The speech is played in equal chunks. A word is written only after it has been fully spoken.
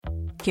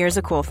Here's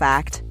a cool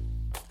fact.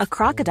 A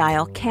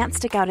crocodile can't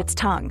stick out its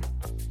tongue.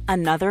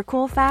 Another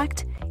cool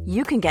fact,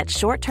 you can get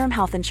short-term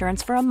health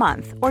insurance for a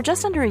month or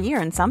just under a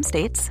year in some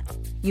states.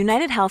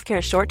 United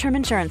Healthcare short-term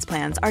insurance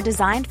plans are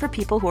designed for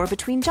people who are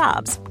between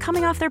jobs,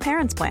 coming off their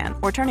parents' plan,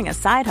 or turning a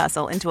side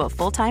hustle into a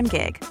full-time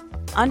gig.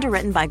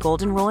 Underwritten by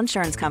Golden Rule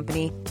Insurance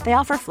Company, they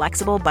offer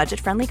flexible,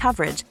 budget-friendly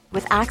coverage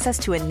with access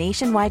to a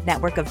nationwide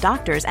network of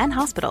doctors and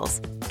hospitals.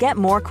 Get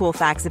more cool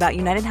facts about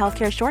United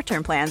Healthcare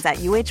short-term plans at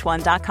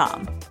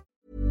uh1.com.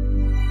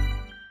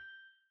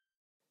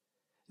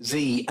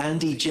 The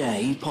Andy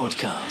J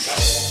Podcast.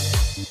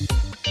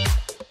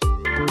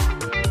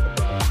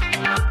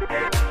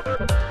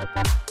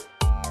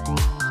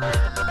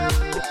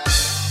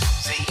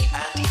 The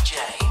Andy J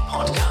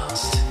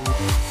Podcast.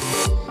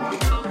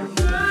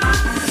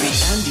 The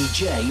Andy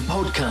J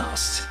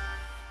Podcast.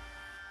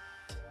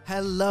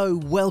 Hello,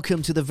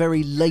 welcome to the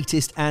very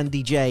latest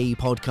Andy J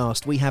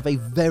podcast. We have a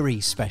very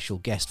special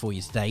guest for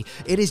you today.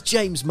 It is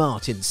James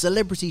Martin,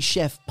 celebrity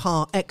chef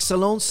par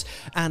excellence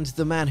and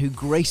the man who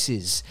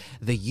graces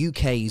the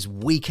UK's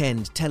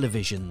weekend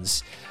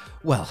televisions.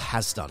 Well,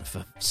 has done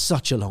for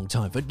such a long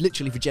time,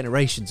 literally for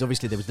generations.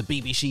 Obviously, there was the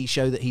BBC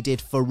show that he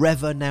did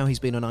forever. Now he's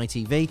been on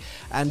ITV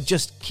and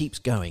just keeps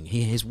going.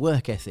 His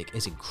work ethic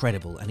is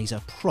incredible and he's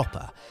a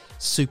proper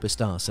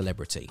superstar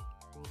celebrity.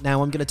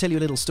 Now, I'm going to tell you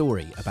a little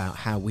story about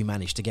how we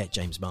managed to get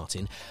James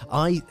Martin.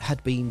 I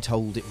had been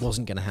told it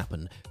wasn't going to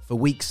happen for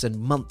weeks and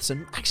months,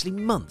 and actually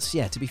months,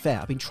 yeah, to be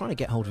fair. I've been trying to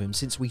get hold of him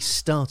since we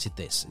started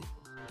this,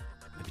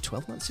 maybe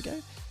 12 months ago?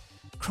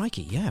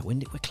 Crikey, yeah, we're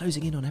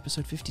closing in on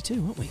episode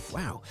 52, aren't we?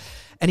 Wow.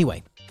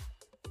 Anyway,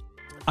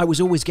 I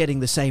was always getting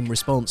the same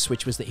response,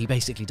 which was that he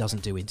basically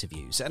doesn't do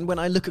interviews. And when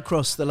I look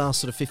across the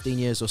last sort of 15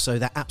 years or so,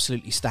 that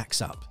absolutely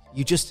stacks up.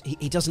 He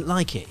doesn't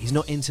like it. He's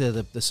not into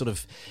the sort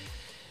of...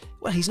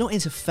 Well, he's not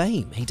into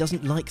fame. He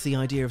doesn't like the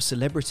idea of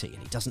celebrity, and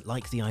he doesn't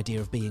like the idea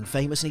of being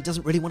famous, and he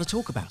doesn't really want to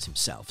talk about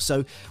himself.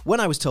 So when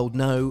I was told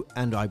no,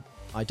 and I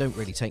don't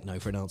really take no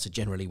for an answer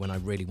generally when I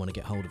really want to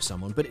get hold of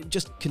someone, but it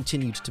just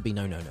continued to be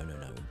no,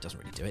 doesn't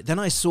really do it. Then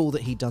I saw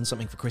that he'd done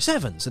something for Chris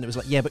Evans, and it was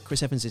like, yeah, but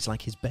Chris Evans is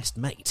like his best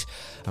mate.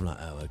 I'm like,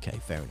 oh,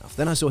 okay, fair enough.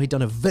 Then I saw he'd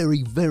done a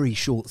very, very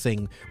short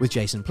thing with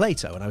Jason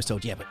Plato, and I was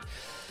told, yeah, but...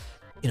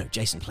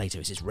 Jason Plato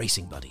is his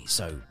racing buddy,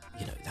 so,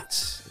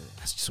 that's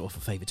sort of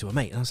a favour to a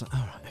mate. And I was like,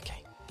 all right,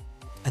 okay.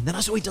 And then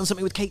I saw he'd done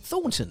something with Kate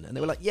Thornton, and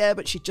they were like, yeah,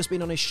 but she'd just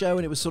been on his show,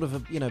 and it was sort of a,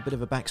 bit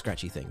of a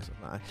back-scratchy thing. So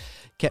I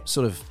kept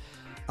sort of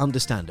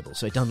understandable.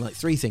 So he'd done like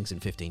 3 things in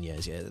 15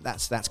 years. Yeah,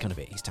 that's kind of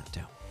it. He's tapped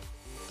out.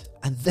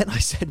 And then I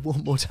said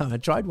one more time, I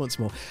tried once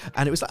more,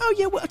 and it was like, oh,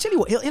 yeah, well, I'll tell you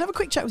what, he'll have a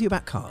quick chat with you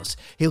about cars.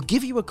 He'll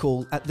give you a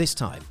call at this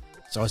time.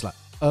 So I was like,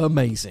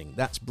 amazing.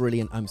 That's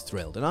brilliant. I'm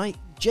thrilled. And I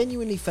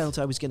genuinely felt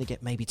I was going to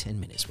get maybe 10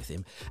 minutes with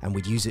him, and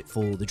we'd use it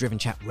for the Driven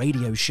Chat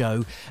radio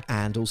show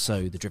and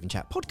also the Driven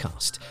Chat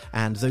podcast.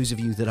 And those of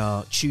you that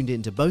are tuned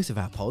into both of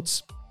our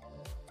pods,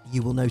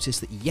 you will notice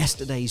that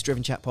yesterday's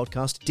Driven Chat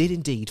podcast did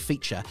indeed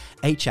feature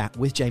a chat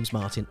with James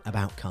Martin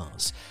about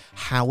cars.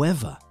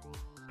 However,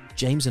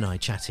 James and I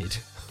chatted...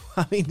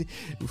 I mean,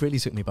 it really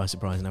took me by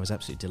surprise, and I was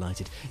absolutely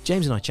delighted.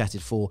 James and I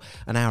chatted for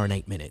an hour and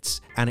 8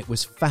 minutes, and it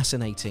was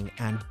fascinating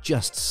and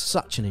just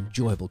such an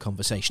enjoyable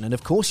conversation. And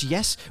of course,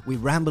 yes, we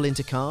ramble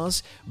into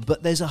cars,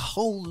 but there's a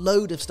whole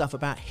load of stuff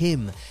about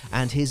him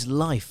and his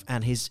life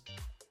and his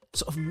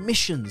sort of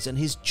missions and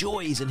his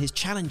joys and his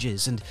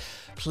challenges, and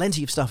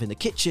plenty of stuff in the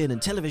kitchen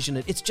and television.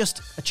 It's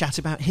just a chat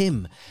about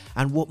him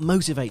and what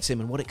motivates him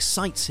and what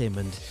excites him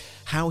and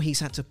how he's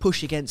had to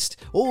push against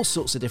all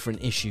sorts of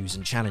different issues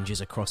and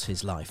challenges across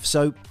his life.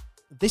 So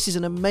this is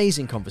an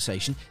amazing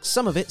conversation.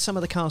 Some of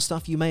the car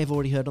stuff you may have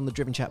already heard on the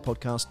Driven Chat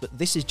podcast, but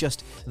this is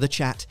just the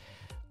chat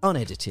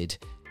unedited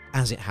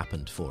as it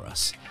happened for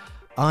us.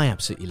 I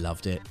absolutely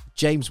loved it.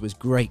 James was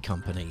great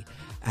company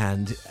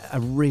and a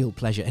real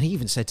pleasure. And he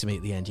even said to me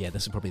at the end, yeah,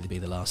 this will probably be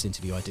the last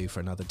interview I do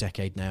for another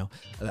decade now.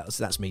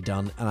 That's me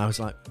done. And I was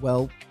like,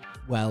 well,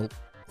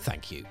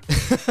 thank you.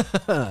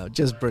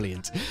 Just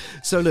brilliant.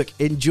 So look,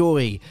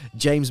 enjoy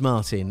James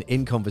Martin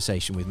in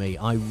conversation with me.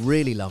 I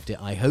really loved it.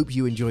 I hope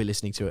you enjoy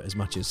listening to it as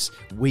much as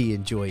we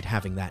enjoyed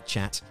having that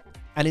chat.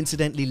 And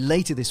incidentally,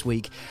 later this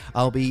week,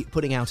 I'll be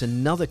putting out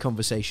another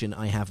conversation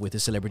I have with a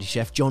celebrity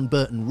chef, John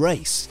Burton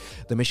Race,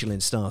 the Michelin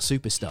star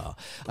superstar.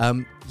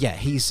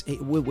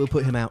 We'll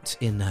put him out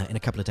in a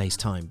couple of days'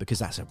 time, because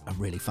that's a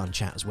really fun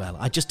chat as well.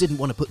 I just didn't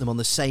want to put them on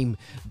the same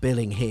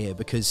billing here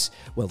because,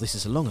 well, this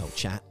is a long old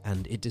chat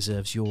and it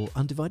deserves your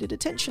undivided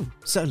attention.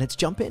 So let's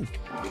jump in.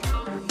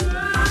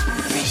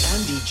 The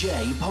Andy J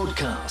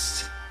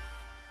Podcast.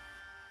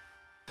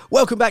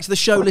 Welcome back to the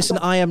show. Listen,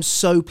 I am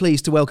so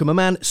pleased to welcome a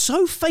man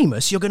so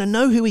famous you're going to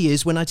know who he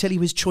is when I tell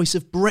you his choice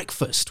of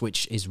breakfast,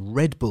 which is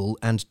Red Bull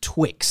and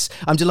Twix.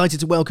 I'm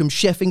delighted to welcome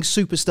chefing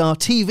superstar,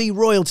 TV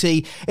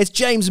royalty. It's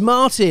James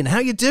Martin. How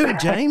you doing,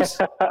 James?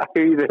 How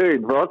you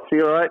doing, Rod?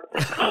 You all right?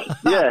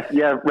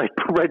 yeah,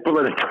 Red Bull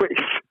and a Twix.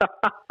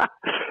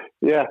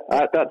 Yeah,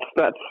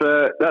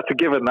 that's a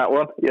given, that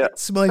one. Yeah,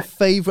 it's my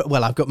favourite.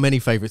 Well, I've got many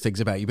favourite things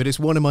about you, but it's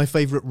one of my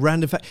favourite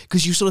random facts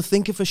because you sort of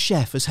think of a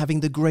chef as having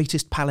the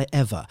greatest palate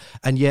ever,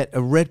 and yet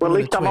a red. Well,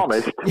 at least I'm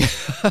honest.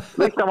 At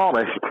least I'm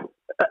honest.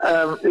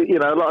 A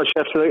lot of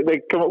chefs they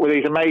come up with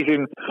these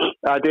amazing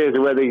ideas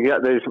of where they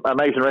get these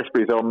amazing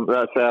recipes on.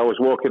 Let's say I was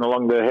walking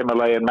along the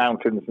Himalayan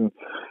mountains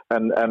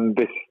and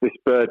this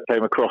bird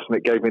came across and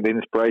it gave me the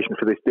inspiration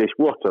for this dish.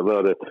 What a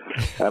load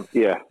of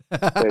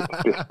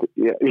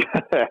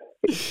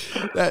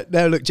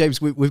Now, look, James,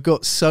 we've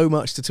got so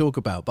much to talk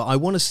about, but I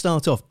want to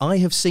start off. I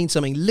have seen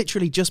something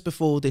literally just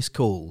before this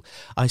call.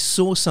 I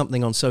saw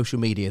something on social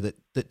media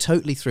that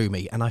totally threw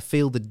me, and I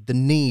feel the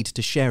need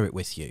to share it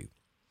with you.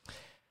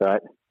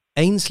 Right.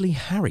 Ainsley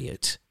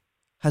Harriott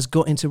has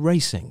got into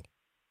racing.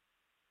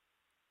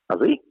 Has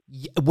he?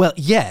 Well,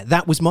 yeah,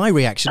 that was my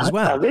reaction as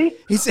well. Has he?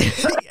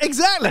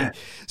 Exactly.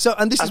 So,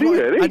 and this is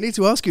what I need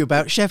to ask you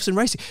about chefs and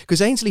racing,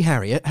 because Ainsley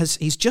Harriott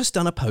he's just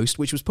done a post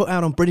which was put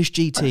out on British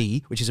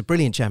GT, which is a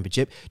brilliant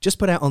championship, just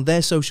put out on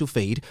their social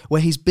feed,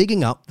 where he's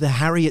bigging up the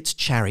Harriott's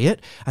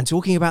chariot and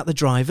talking about the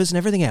drivers and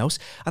everything else.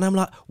 And I'm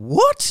like,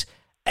 what?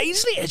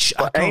 Ainsley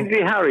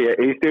Harriott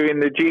is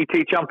doing the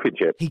GT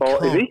Championship. He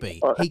can't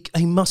be.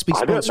 He must be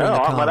sponsoring I don't know. a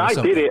car. I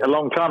did it a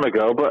long time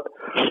ago, but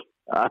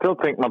I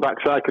don't think my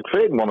backside could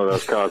fit in one of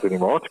those cars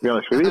anymore, to be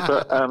honest with you.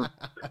 But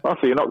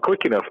also, you're not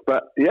quick enough.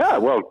 But yeah,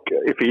 well,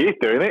 if he is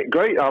doing it,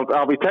 great.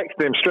 I'll be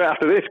texting him straight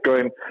after this,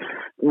 going,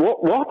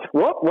 what?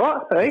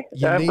 Hey,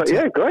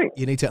 great.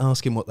 You need to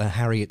ask him what the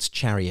Harriott's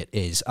chariot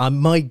is.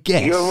 My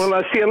guess. Yeah, well,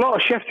 I see a lot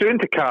of chefs are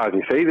into cars.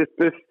 You see,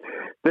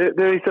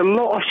 there is a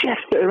lot of chefs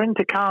that are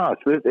into cars.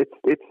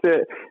 It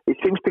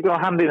seems to go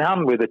hand in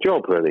hand with the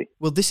job, really.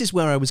 Well, this is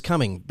where I was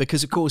coming,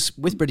 because, of course,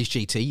 with British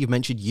GT, you've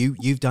mentioned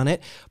you've done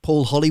it.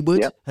 Paul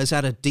Hollywood has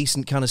had a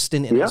decent kind of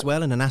stint in it as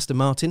well, in an Aston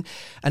Martin.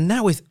 And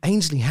now with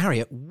Ainsley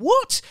Harriott,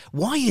 what?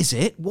 Why is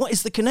it? What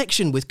is the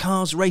connection with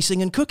cars,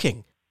 racing and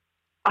cooking?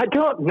 I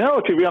don't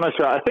know, to be honest.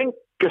 I think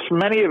just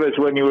many of us,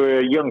 when you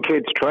were young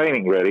kids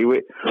training, really,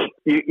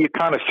 you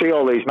kind of see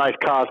all these nice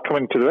cars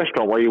coming to the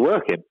restaurant where you're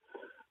working.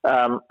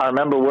 I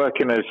remember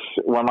working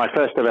when my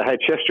first ever head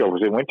chef job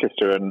was in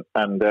Winchester,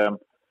 and I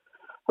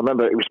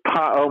remember it was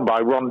part owned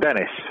by Ron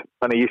Dennis,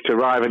 and he used to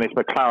arrive in his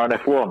McLaren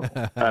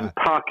F1 and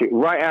park it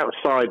right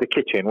outside the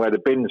kitchen where the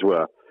bins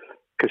were,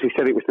 because he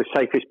said it was the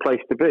safest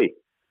place to be.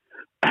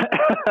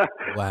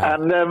 Wow.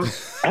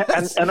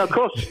 And of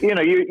course,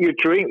 you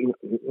dream,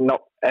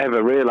 not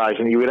ever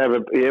realizing you would ever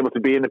be able to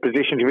be in the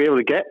position to be able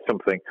to get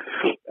something,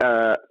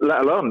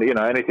 let alone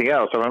anything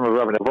else. I remember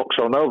having a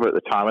Vauxhall Nova at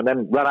the time, and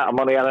then ran out of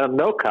money and I had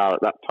no car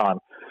at that time,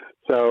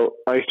 so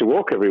I used to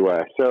walk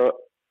everywhere. So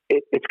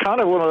it's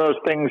kind of one of those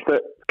things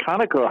that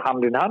kind of go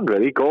hand in hand,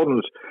 really.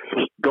 Gordon's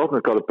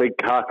got a big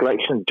car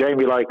collection.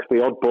 Jamie likes the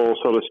oddball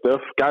sort of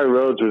stuff. Gary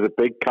Rhodes was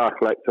a big car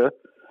collector.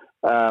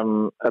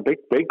 A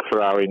big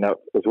Ferrari nut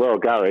as well,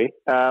 Gary.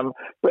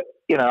 But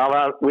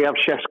we have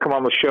chefs come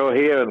on the show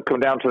here and come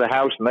down to the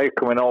house, and they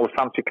come in all the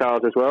fancy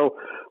cars as well.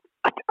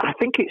 I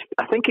think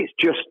it's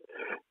just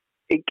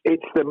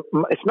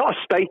it's not a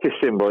status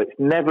symbol. It's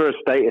never a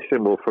status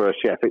symbol for a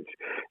chef.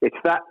 It's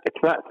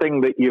that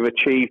thing that you've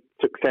achieved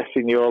success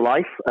in your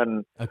life,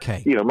 and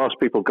most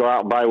people go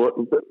out and buy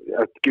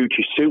a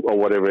Gucci suit or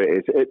whatever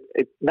it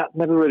is. That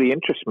never really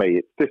interests me.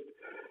 It's just.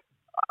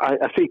 I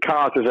see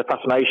cars as a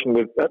fascination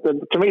with,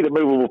 to me, the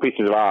movable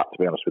pieces of art,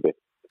 to be honest with you.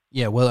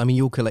 Yeah, well, I mean,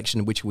 your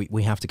collection, which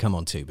we have to come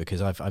on to,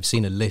 because I've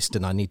seen a list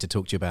and I need to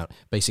talk to you about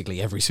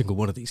basically every single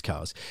one of these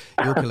cars.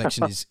 Your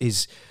collection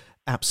is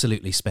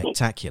absolutely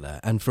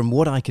spectacular. And from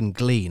what I can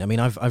glean, I mean,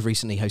 I've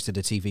recently hosted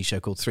a TV show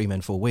called 3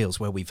 Men 4 Wheels,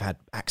 where we've had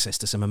access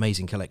to some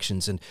amazing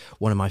collections. And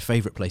one of my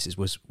favourite places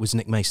was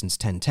Nick Mason's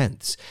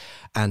 10/10ths.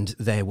 And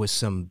there was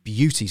some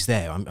beauties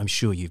there. I'm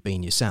sure you've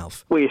been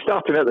yourself. Well, you're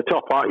starting at the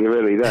top, aren't you,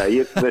 really, there?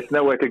 There's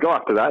nowhere to go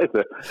after that, is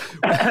there?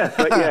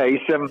 But yeah,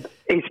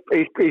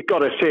 he's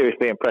got a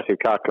seriously impressive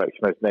car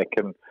collection, as Nick.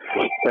 And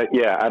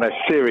and a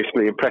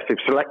seriously impressive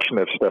selection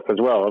of stuff as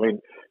well. I mean,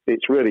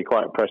 it's really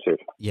quite impressive.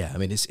 Yeah, I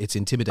mean, it's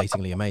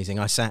intimidatingly amazing.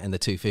 I sat in the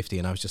 250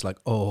 and I was just like,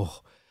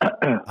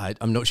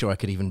 I'm not sure I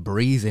could even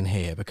breathe in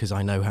here, because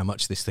I know how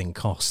much this thing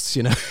costs,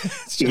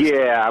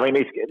 Yeah, I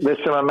mean, there's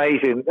some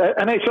amazing,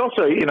 and it's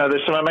also,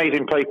 there's some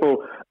amazing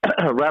people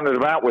rounded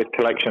about with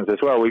collections as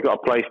well. We've got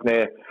a place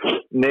near,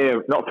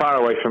 not far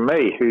away from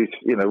me, who's,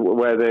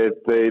 where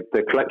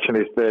the collection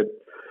is the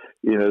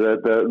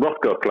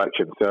Rothko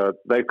collection. So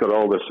they've got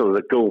all the sort of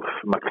the Gulf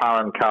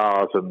McLaren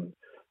cars, and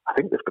I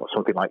think they've got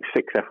something like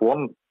 6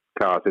 F1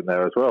 cars in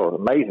there as well.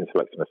 Amazing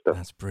selection of stuff.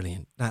 That's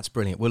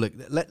brilliant. Well, look,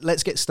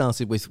 let's get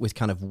started with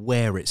kind of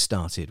where it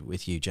started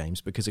with you,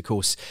 James, because of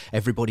course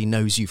everybody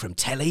knows you from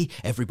telly,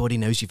 everybody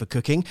knows you for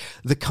cooking.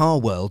 The car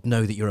world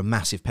know that you're a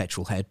massive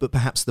petrol head, but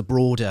perhaps the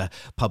broader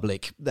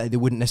public, they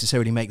wouldn't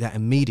necessarily make that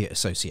immediate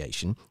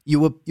association.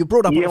 You're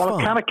brought up on a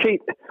farm.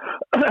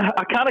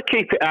 I kind of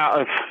keep it out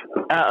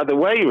of the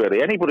way,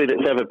 really. Anybody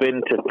that's ever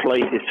been to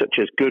places such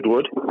as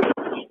Goodwood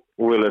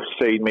will have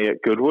seen me at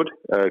Goodwood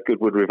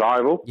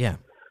Revival. Yeah.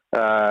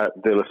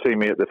 They'll have seen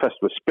me at the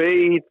Festival of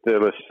Speed.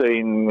 They'll have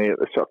seen me at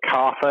the sort of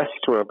Car Fest,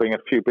 where I bring a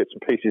few bits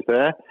and pieces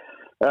there.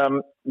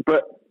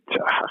 But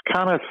I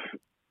kind of,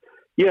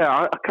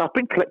 I've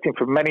been collecting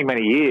for many,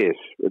 many years,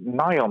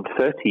 nigh on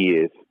 30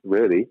 years,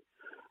 really.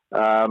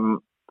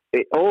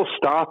 It all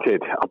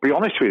started, I'll be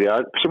honest with you,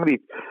 somebody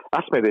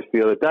asked me this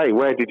the other day,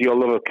 where did your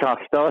love of cars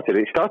started?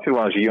 It started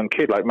when I was a young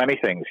kid, like many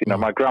things. You know,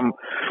 my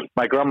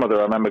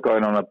grandmother, I remember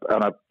going on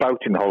a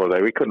boating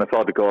holiday. We couldn't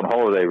afford to go on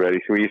holiday, really,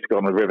 so we used to go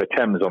on the River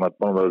Thames on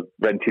one of those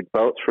rented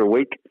boats for a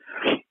week.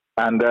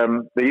 And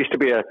there used to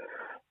be a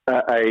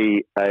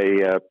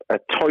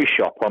toy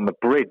shop on the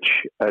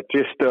bridge,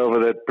 just over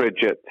the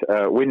bridge at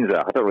Windsor.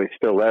 I don't know if it's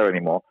still there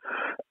anymore.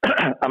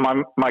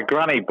 And my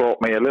granny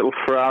bought me a little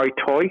Ferrari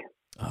toy.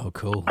 Oh,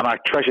 cool. And I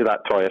treasure that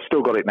toy. I've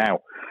still got it now.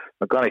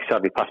 My granny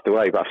sadly passed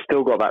away, but I've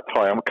still got that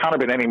toy. I can't have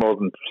been any more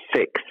than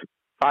 5,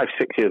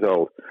 6 years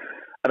old.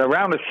 And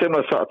around a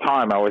similar sort of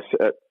time, I was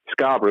at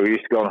Scarborough. We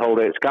used to go on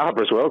holiday at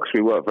Scarborough as well, because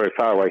we worked very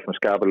far away from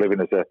Scarborough,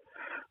 living as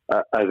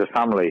a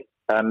family.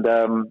 And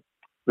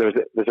there's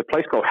a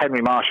place called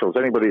Henry Marshall's.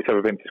 Anybody who's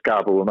ever been to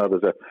Scarborough will know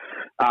there's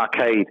a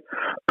arcade,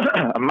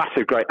 a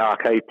massive, great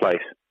arcade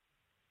place.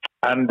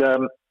 And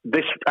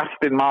this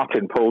Aston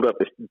Martin pulled up,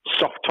 this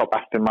soft-top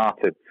Aston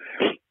Martin.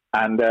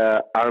 And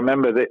I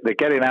remember they're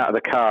getting out of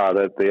the car,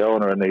 the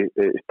owner and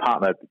his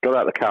partner got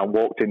out of the car and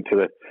walked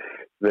into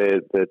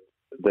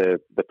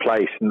the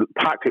place and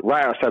parked it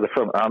right outside the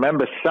front. And I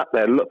remember sat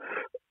there,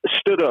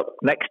 stood up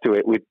next to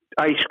it with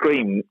ice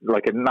cream,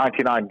 like a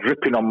 99,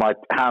 dripping on my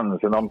hands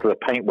and onto the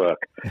paintwork.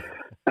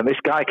 And this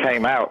guy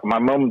came out. My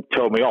mum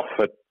told me off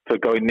for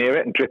going near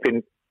it and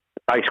dripping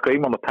ice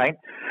cream on the paint.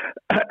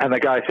 And the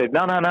guy said,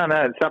 no,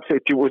 it's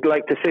absolutely, you would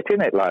like to sit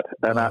in it, lad.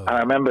 And I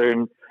remember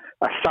him,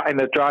 I sat in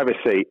the driver's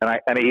seat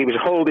and he was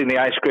holding the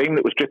ice cream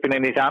that was dripping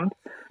in his hand.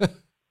 And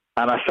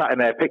I sat in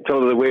there, picked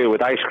hold of the wheel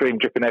with ice cream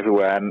dripping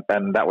everywhere.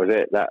 And that was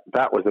it.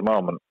 That was the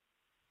moment.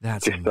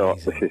 That's just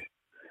amazing.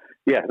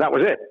 Thought, that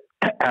was it.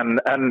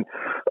 And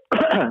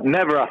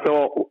never I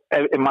thought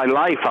in my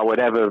life I would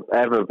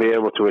ever be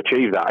able to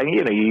achieve that. And,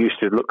 you know, you used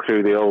to look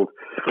through the old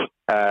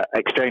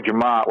Exchange and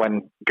Mart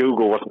when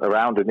Google wasn't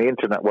around and the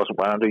internet wasn't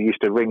around. You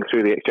used to ring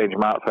through the Exchange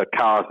and Mart for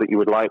cars that you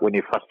would like when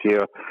you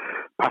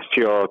passed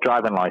your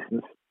driving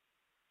license,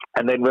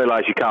 and then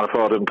realise you can't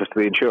afford them because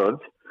of the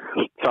insurance.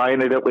 So I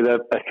ended up with a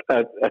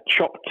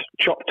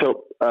chopped up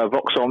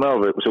Vauxhall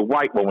Nova. It was a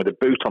white one with a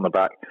boot on the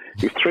back.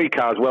 It was 3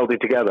 cars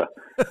welded together,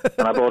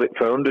 and I bought it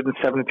for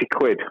 170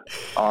 quid.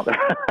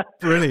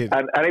 Brilliant.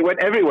 And it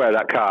went everywhere,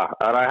 that car.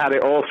 And I had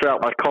it all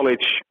throughout my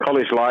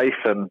college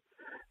life. And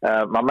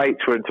my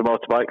mates were into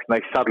motorbikes, and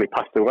they sadly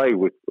passed away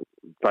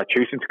by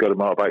choosing to go to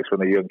motorbikes when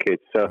they were young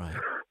kids. So, right.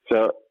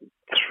 So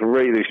 3,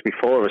 there used to be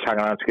 4 of us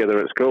hanging around together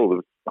at school.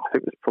 I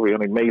think there's probably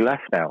only me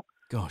left now.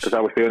 Because I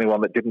was the only one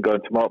that didn't go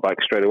into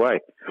motorbikes straight away.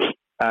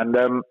 And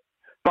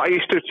but I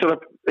used to sort of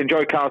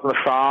enjoy cars on the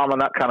farm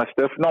and that kind of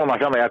stuff. None of my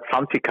family had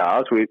fancy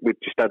cars. We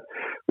just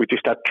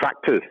had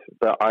tractors.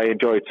 But I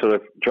enjoyed sort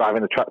of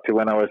driving the tractor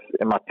when I was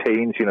in my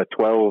teens,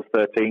 12,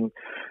 13,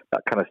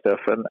 that kind of stuff.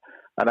 And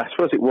I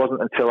suppose it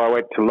wasn't until I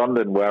went to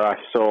London where I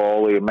saw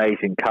all the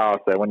amazing cars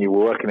there. When you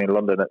were working in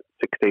London at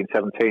 16,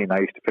 17, I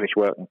used to finish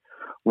work and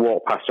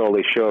walk past all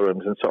these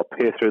showrooms and sort of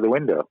peer through the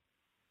window.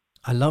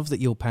 I love that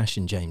your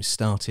passion, James,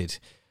 started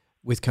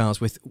with cars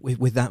with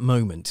that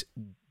moment,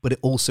 but it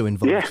also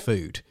involved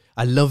food.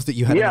 I love that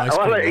you had an ice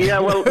cream.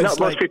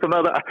 Most people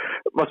know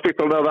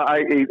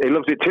that he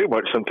loves it too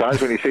much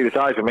sometimes when you see the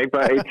size of me.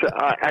 But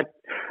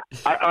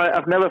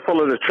I've never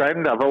followed a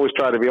trend. I've always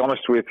tried to be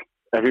honest with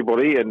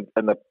everybody and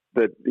the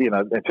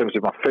in terms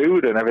of my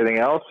food and everything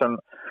else, and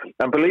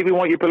believe in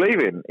what you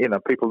believe in.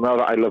 People know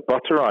that I love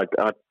butter.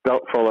 I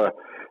don't follow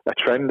a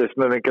trend. There's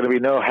going to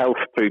be no health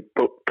food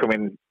book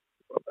coming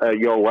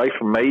your way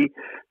from me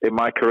in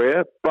my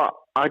career, but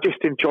I just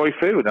enjoy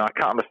food, and I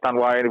can't understand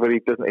why anybody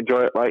doesn't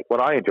enjoy it like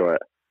what I enjoy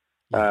it.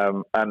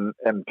 And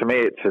to me,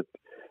 it's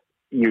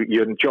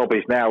your job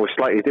is now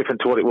slightly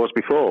different to what it was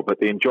before, but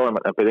the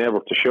enjoyment of being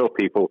able to show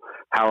people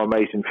how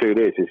amazing food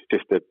is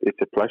just it's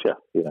a pleasure.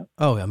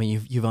 Oh, I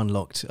mean, you've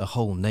unlocked a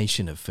whole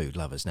nation of food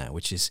lovers now,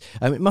 which is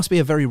it must be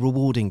a very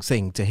rewarding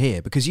thing to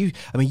hear, because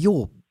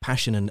your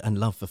passion and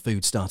love for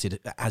food started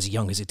as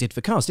young as it did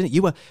for cars, didn't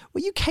it? Were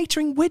you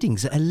catering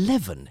weddings at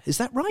 11? Is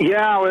that right?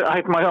 Yeah, I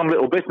had my own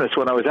little business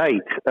when I was 8.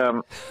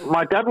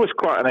 My dad was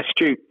quite an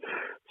astute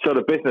sort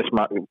of business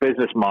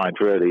mind,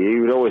 really. He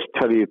would always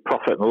tell you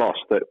profit and loss,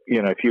 that,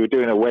 if you were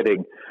doing a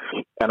wedding,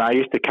 and I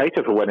used to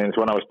cater for weddings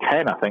when I was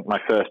 10, I think, my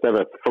first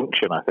ever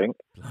function,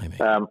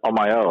 on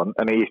my own.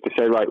 And he used to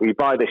say, right, we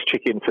buy this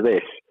chicken for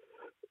this.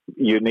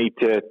 You need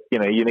to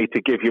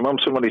give your mum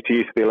some money to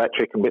use for the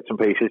electric and bits and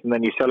pieces, and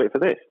then you sell it for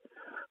this.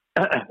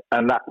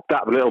 And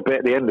that little bit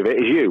at the end of it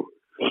is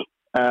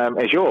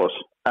yours.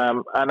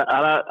 And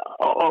I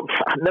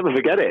never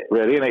forget it,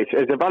 really. And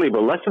it's a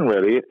valuable lesson,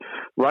 really,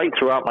 right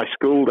throughout my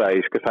school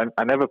days, because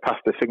I never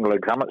passed a single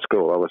exam at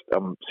school.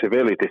 I'm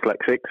severely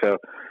dyslexic, so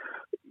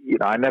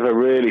I never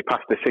really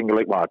passed a single.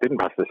 Well, I didn't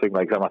pass the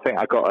single exam. I think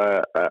I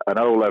got an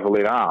O level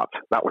in art.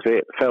 That was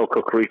it. Failed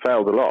cookery.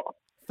 Failed a lot.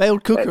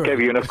 Failed cookery. It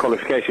gave you enough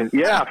qualifications.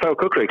 Yeah, I failed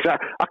cookery because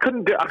I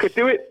couldn't. I could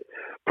do it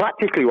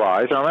practically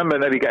wise. I remember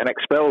nearly getting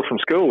expelled from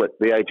school at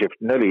the age of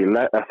nearly.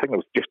 I think it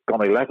was just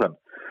gone 11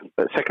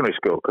 at secondary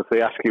school because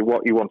they asked you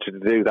what you wanted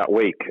to do that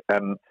week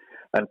and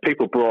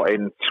people brought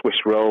in Swiss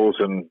rolls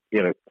and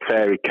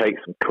fairy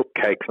cakes and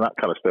cupcakes and that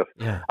kind of stuff.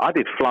 Yeah. I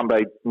did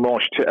flambé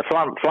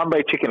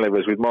chicken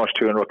livers with mange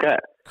tout and roquette.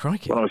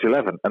 Crikey. When I was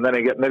 11, and then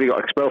I nearly got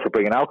expelled for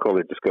bringing alcohol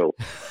into school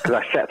because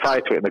I set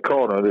fire to it in the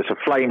corner and there's some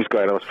flames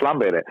going. I was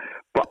flambéing it,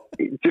 but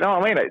do you know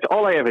what I mean? It's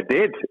all I ever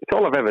did. It's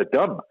all I've ever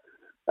done.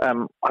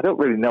 I don't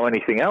really know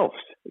anything else,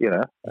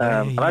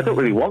 and I don't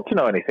really want to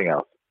know anything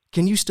else.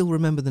 Can you still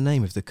remember the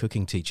name of the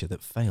cooking teacher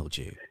that failed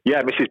you?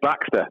 Yeah, Mrs.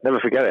 Baxter. Never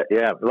forget it.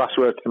 Yeah, the last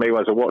words to me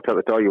was I walked out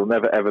the door, "You'll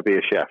never ever be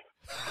a chef."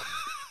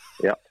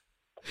 Yeah.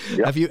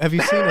 Yep. Have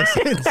you seen her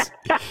since?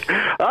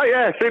 Oh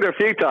yeah, I've seen her a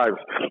few times.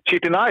 She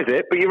denies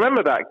it, but you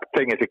remember that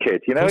thing as a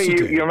kid. You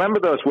remember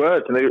those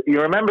words, and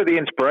you remember the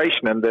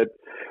inspiration and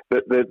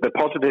the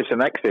positives and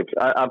negatives.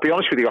 I'll be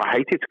honest with you, I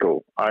hated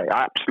school. I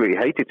absolutely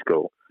hated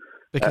school.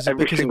 Because of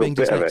being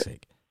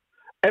dyslexic.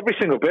 Every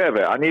single bit of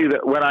it. I knew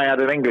that when I had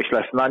an English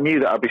lesson, I knew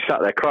that I'd be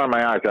sat there crying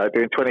my eyes out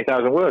doing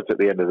 20,000 words at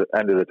the end of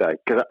the day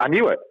because I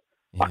knew it.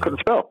 Yeah. I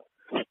couldn't spell,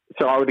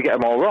 so I would get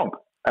them all wrong.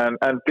 And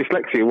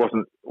dyslexia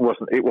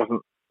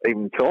wasn't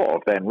even thought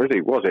of then,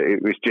 really, was it?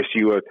 It was just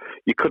you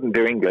couldn't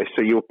do English,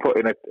 so you were put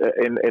in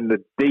the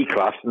D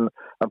class and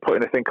put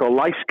in a thing called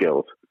life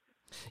skills.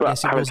 But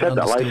yes, having said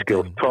that, life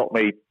skills taught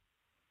me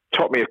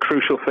a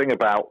crucial thing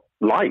about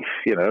life,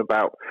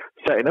 about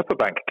setting up a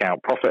bank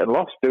account, profit and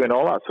loss, doing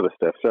all that sort of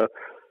stuff. So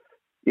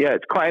yeah,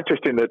 it's quite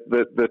interesting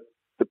that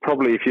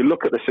probably if you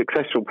look at the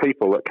successful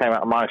people that came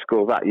out of my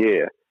school that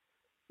year,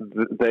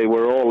 they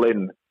were all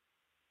in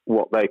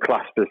what they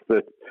classed as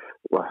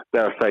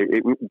dare I say,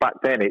 back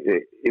then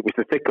it was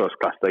the thickos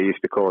class they used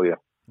to call you.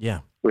 Yeah.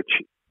 Which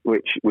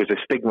was a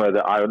stigma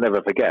that I'll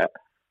never forget.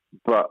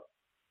 But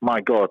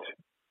my God,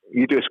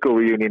 you do a school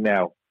reunion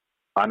now,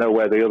 I know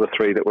where the other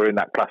three that were in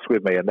that class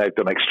with me, and they've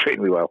done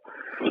extremely well.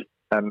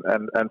 And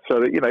so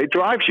that, it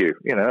drives you,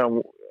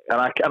 and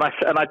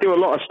I do a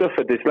lot of stuff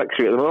for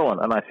dyslexia at the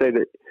moment, and I say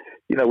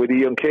that, with the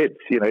young kids,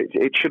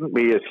 it shouldn't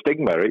be a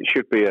stigma. It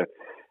should be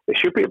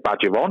a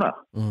badge of honor.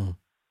 Mm.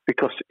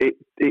 Because it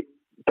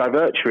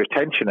diverts your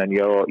attention and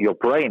your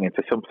brain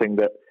into something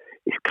that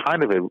is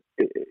kind of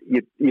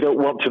you don't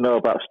want to know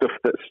about stuff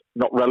that's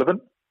not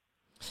relevant.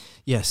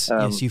 Yes,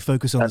 you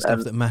focus on the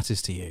stuff that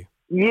matters to you.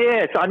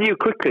 Yes, I knew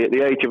quickly at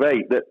the age of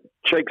 8 that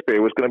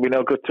Shakespeare was going to be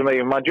no good to me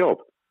in my job,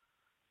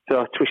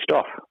 so I switched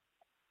off.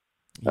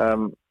 Yeah.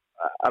 And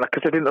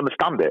because I didn't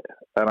understand it,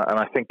 and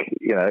I think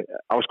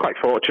I was quite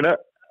fortunate.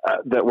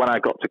 That when I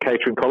got to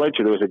catering college,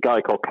 there was a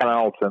guy called Ken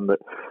Alton that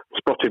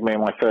spotted me in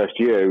my first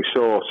year, who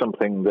saw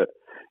something that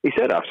he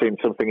said, "I've seen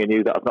something in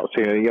you that I've not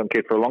seen in a young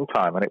kid for a long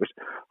time." And it was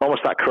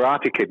almost that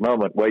Karate Kid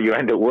moment where you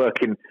end up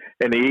working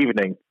in the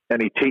evening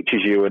and he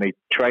teaches you and he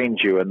trains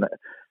you, and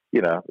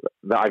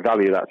that I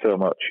value that so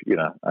much,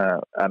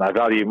 and I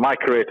value my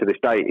career to this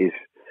day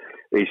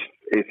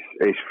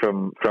is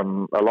from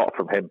a lot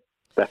from him,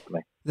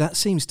 definitely. That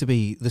seems to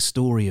be the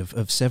story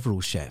of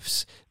several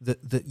chefs,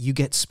 that you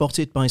get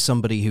spotted by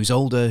somebody who's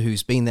older,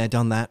 who's been there,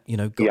 done that,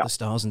 got the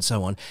stars and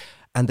so on,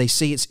 and they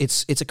see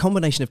it's a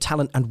combination of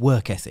talent and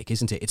work ethic,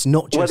 isn't it? It's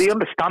not just... Well, they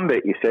understand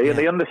it, you see, and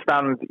they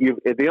understand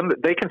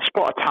they can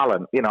spot a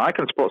talent. I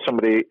can spot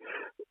somebody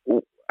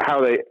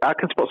I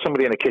can spot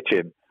somebody in a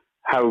kitchen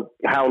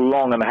how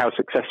long and how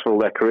successful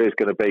their career is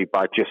going to be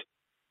by just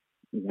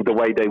the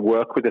way they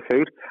work with the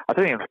food. I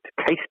don't even have to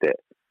taste it.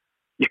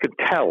 You can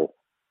tell.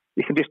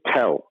 You can just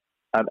tell.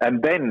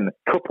 And then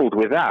coupled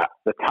with that,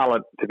 the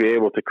talent to be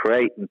able to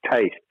create and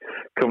taste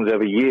comes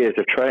over years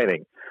of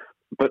training.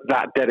 But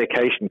that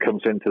dedication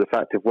comes into the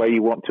fact of where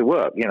you want to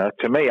work.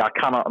 To me, I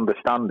cannot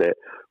understand it,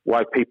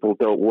 why people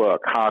don't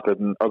work harder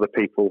than other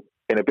people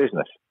in a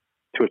business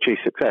to achieve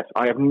success.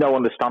 I have no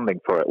understanding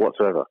for it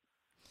whatsoever.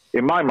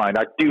 In my mind,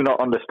 I do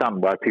not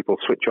understand why people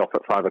switch off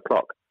at 5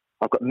 o'clock.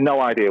 I've got no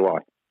idea why.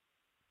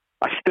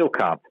 I still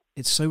can't.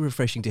 It's so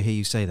refreshing to hear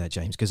you say that,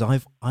 James, because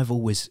I've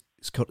always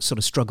sort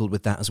of struggled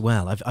with that as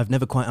well. I've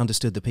never quite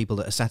understood the people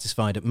that are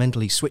satisfied at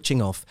mentally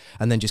switching off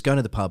and then just going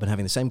to the pub and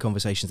having the same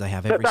conversations they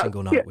have every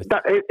single night.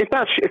 If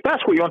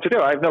that's what you want to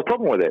do, I have no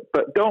problem with it.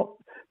 But don't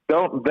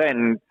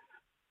then,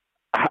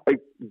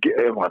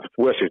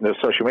 worse is no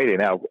social media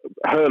now,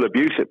 hurl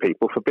abuse at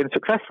people for being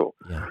successful.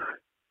 Yeah.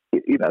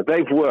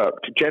 They've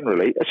worked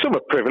generally. Some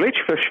are privileged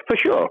for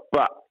sure,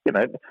 but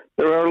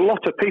there are a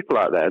lot of people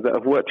out there that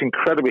have worked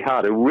incredibly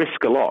hard and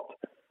risk a lot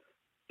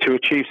to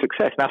achieve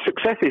success. Now,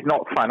 success is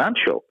not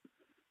financial.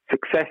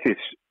 Success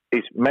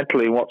is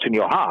mentally what's in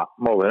your heart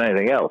more than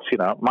anything else.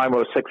 My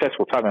most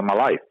successful time in my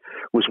life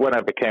was when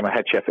I became a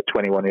head chef at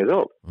 21 years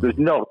old. There's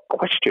no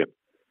question.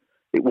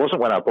 It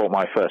wasn't when I bought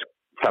my first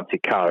fancy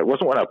car. It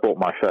wasn't when I bought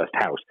my first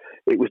house.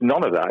 It was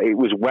none of that. It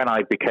was when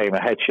I became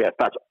a head chef.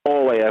 That's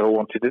all I ever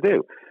wanted to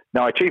do.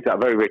 Now, I achieved that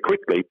very, very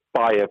quickly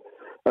by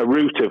a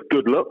route of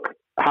good luck,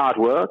 hard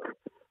work,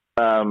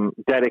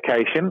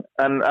 dedication.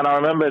 And I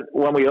remember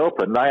when we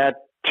opened, I had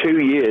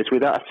 2 years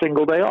without a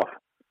single day off.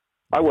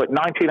 I worked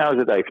 19 hours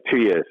a day for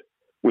 2 years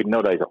with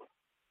no days off.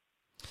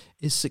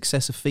 Is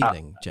success a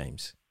feeling,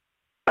 James?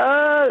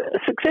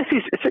 Success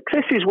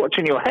is what's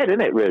in your head,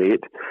 isn't it, really?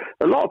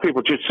 A lot of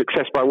people judge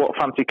success by what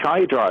fancy car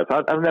you drive.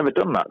 I've never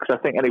done that, because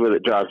I think anyone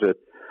that drives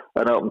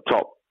an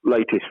open-top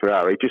latest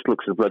Ferrari just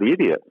looks a bloody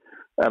idiot.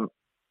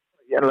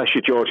 Unless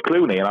you're George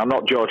Clooney, and I'm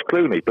not George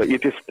Clooney, but I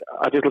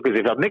just look as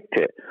if I've nicked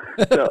it.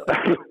 So,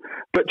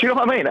 but do you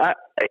know what I mean?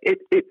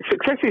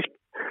 Success is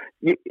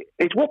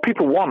it's what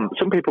people want.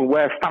 Some people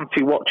wear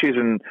fancy watches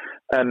and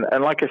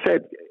like I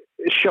said,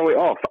 show it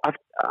off.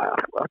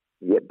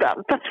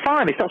 That's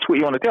fine if that's what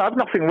you want to do. I have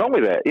nothing wrong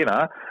with it. You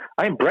know,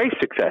 I embrace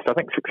success. I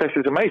think success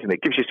is amazing.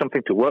 It gives you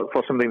something to work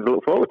for, something to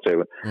look forward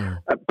to.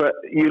 But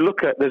you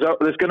look at there's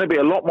going to be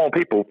a lot more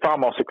people far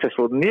more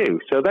successful than you.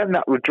 So then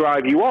that would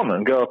drive you on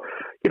and go.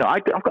 You know,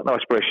 I've got no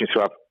aspirations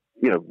to have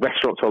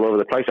restaurants all over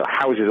the place or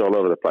houses all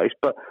over the place.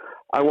 But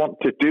I want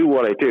to do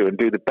what I do and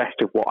do the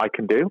best of what I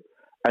can do,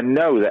 and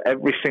know that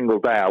every single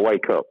day I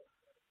wake up,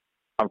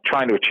 I'm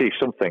trying to achieve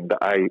something that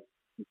I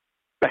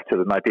better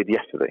than I did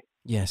yesterday.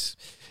 Yes.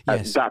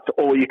 And that's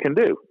all you can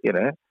do, you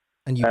know.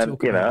 And you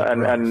talk about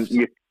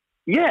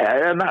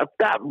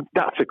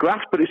that's a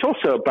graft, but it's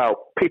also about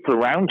people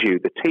around you,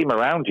 the team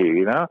around you.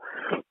 You know,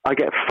 I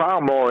get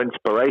far more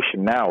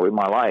inspiration now in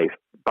my life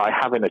by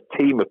having a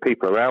team of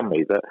people around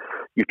me that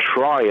you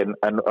try and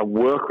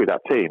work with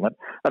that team,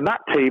 and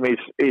that team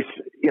is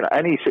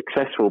any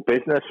successful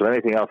business or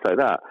anything else like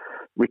that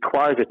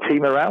requires a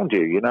team around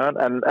you. You know,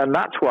 and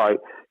that's why.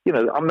 You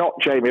know, I'm not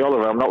Jamie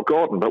Oliver, I'm not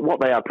Gordon, but what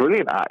they are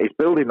brilliant at is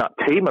building that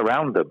team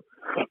around them,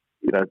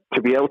 you know,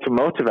 to be able to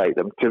motivate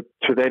them to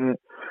then,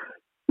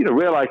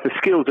 realize the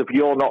skills of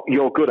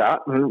you're good at,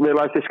 and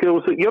realize the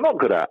skills that you're not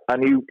good at.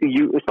 And you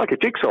it's like a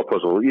jigsaw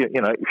puzzle. You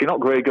know, if you're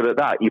not very good at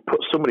that, you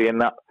put somebody in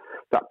that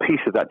piece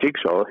of that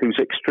jigsaw who's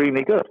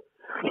extremely good.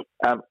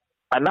 And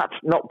that's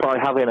not by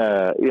having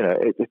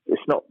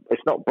it's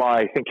not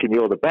by thinking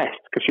you're the best,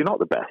 because you're not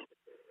the best.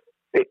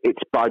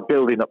 It's by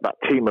building up that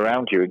team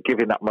around you and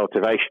giving that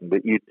motivation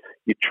that you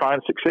try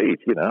and succeed,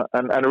 you know.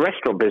 And a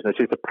restaurant business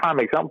is a prime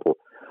example.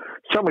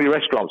 So many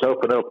restaurants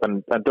open up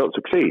and don't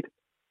succeed.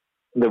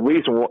 And the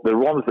reason the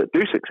ones that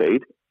do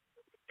succeed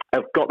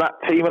have got that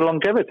team and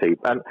longevity,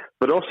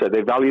 but also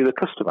they value the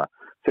customer.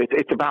 So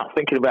it's about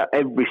thinking about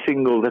every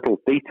single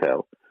little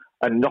detail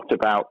and not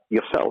about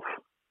yourself,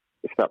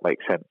 if that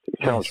makes sense.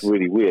 It sounds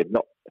really weird,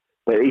 but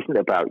it isn't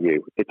about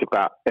you. It's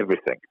about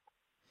everything.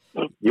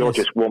 You're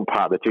just one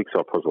part of the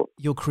jigsaw puzzle.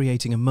 You're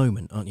creating a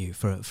moment, aren't you,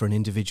 for an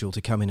individual to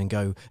come in and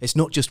go, it's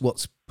not just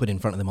what's put in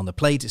front of them on the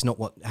plate, it's not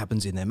what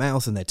happens in their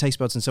mouth and their taste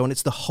buds and so on,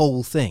 it's the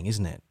whole thing,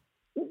 isn't it?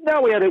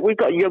 No, we've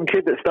got a young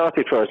kid that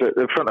started for us at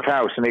the front of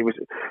house, and he's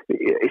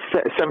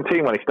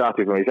 17 when he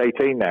started, when he's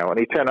 18 now, and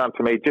he turned around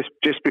to me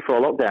just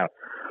before lockdown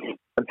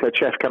and said,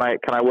 "Chef, can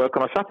I work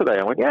on a Saturday?"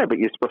 I went, "Yeah, but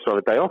you're supposed to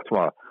have a day off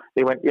tomorrow."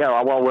 He went, "Yeah,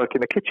 I want to work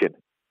in the kitchen."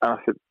 And I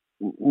said,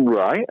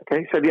 "Right,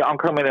 okay." He said, "Yeah, I'm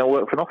coming in and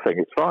work for nothing,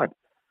 it's fine."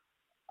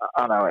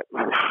 And I went,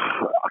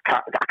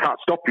 I can't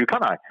stop you,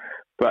 can I?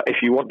 But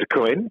if you want to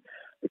come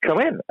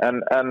in.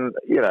 And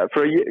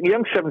for a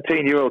young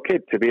 17-year-old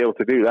kid to be able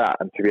to do that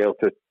and to be able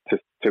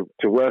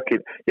to work in,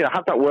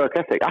 have that work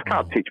ethic. I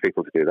can't teach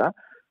people to do that.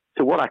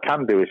 So what I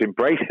can do is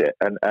embrace it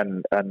and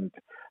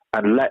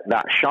let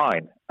that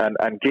shine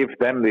and give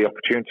them the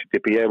opportunity to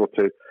be able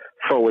to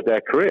forward their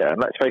career. And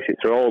let's face it,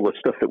 through all the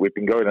stuff that we've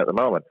been going at the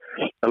moment,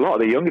 a lot of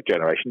the younger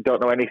generation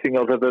don't know anything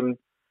other than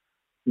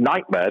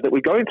nightmare that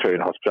we're going through in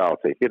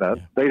hospitality.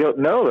 They don't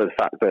know the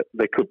fact that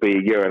they could be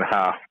a year and a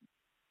half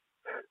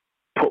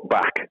put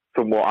back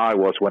from what I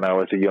was when I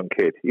was a young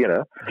kid,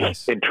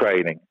 in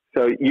training.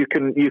 So you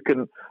can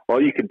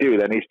all you can do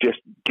then is just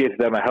give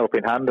them a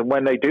helping hand, and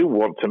when they do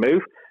want to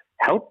move,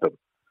 help them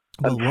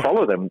and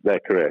follow them their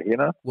career.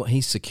 What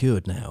he's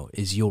secured now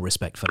is your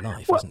respect for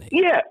life, isn't it?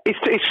 Yeah, it's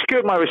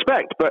secured my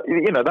respect, but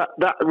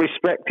that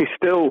respect is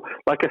still,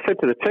 like I said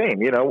to the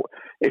team.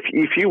 If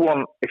you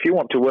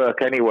want to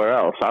work anywhere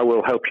else, I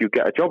will help you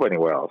get a job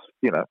anywhere else.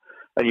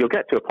 And you'll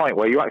get to a point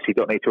where you actually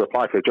don't need to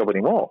apply for a job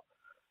anymore,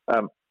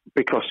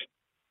 because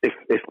if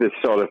there's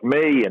sort of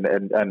me and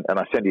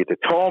I send you to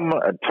Tom,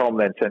 and Tom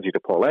then sends you to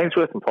Paul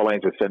Ainsworth, and Paul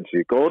Ainsworth sends you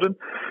to Gordon.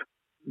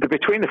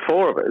 Between the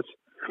four of us,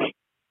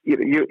 you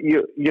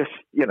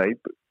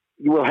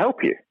will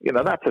help you.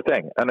 That's the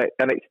thing, and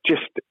it's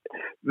just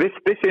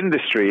this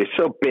industry is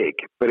so big,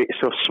 but it's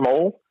so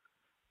small,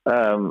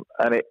 and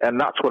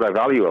that's what I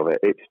value of it.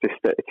 It's just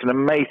it's an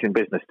amazing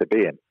business to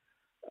be in.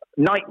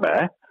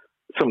 Nightmare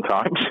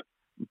sometimes,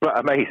 but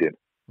amazing.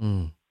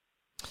 Mm.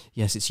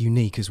 Yes, it's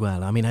unique as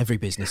well. I mean, every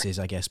business is,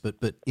 I guess, but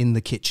in the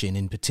kitchen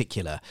in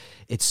particular,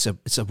 it's a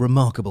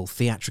remarkable,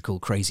 theatrical,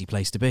 crazy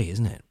place to be,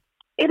 isn't it?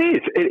 It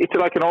is. It's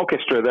like an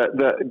orchestra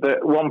that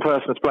one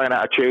person's playing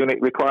out a tune.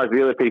 It requires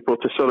the other people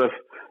to sort of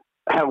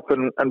help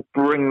and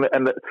bring,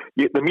 and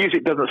the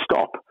music doesn't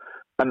stop.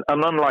 And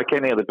unlike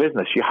any other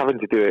business, you're having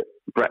to do it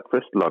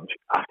breakfast, lunch,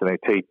 afternoon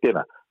tea,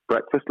 dinner,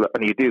 breakfast,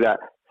 and you do that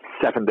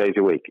 7 days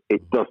a week.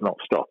 It does not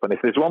stop. And if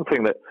there's one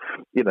thing that,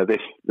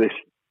 this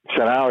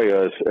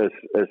scenario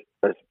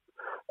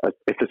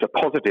if there's a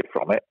positive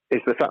from it,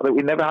 is the fact that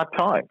we never had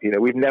time.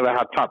 We've never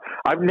had time.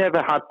 I've never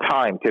had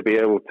time to be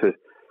able to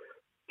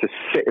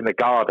sit in the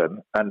garden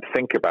and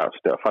think about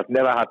stuff. I've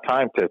never had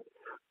time to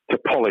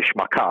polish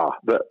my car.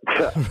 But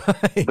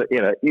Right. do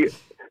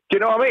you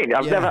know what I mean?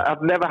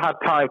 I've never had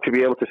time to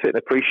be able to sit and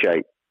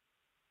appreciate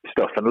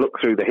stuff and look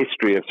through the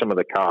history of some of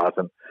the cars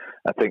and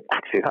think,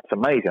 actually, that's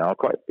amazing. I'll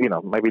quite,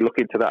 maybe look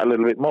into that a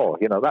little bit more.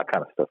 That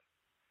kind of stuff.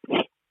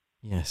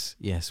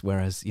 Yes.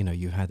 Whereas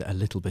you had a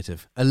little bit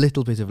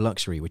of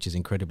luxury, which is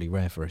incredibly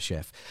rare for a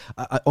chef.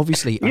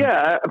 Obviously,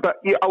 but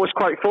I was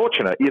quite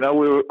fortunate. I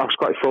was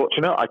quite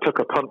fortunate. I took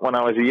a punt when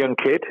I was a young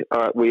kid.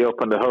 We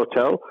opened a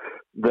hotel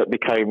that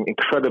became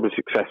incredibly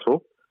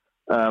successful,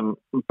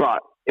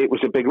 but it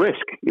was a big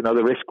risk.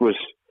 The risk was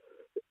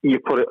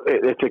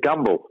it's a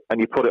gamble, and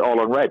you put it all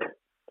on red.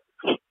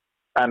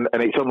 And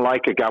it's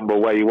unlike a gamble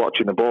where you're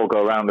watching the ball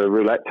go around a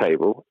roulette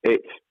table.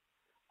 It's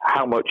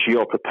how much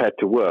you're prepared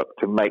to work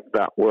to make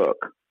that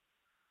work.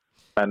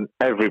 And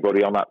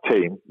everybody on that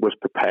team was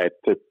prepared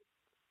to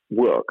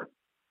work.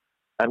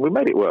 And we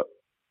made it work.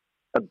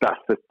 And that's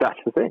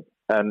the thing.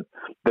 And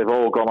they've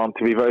all gone on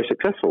to be very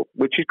successful,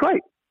 which is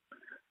great.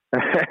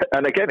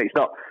 And again, it's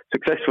not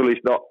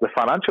the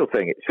financial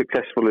thing. It's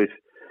successful is,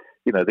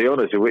 the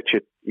owners of which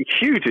are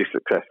hugely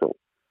successful.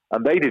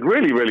 And they did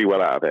really, really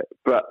well out of it.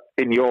 But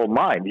in your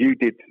mind, you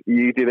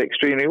did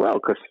extremely well,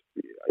 because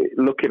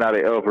looking at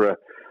it over a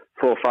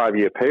 4 or 5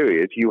 year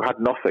period, you had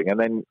nothing, and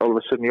then all of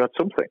a sudden you had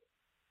something,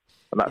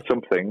 and that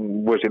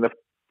something was enough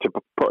to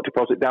put a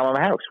deposit down on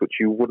a house, which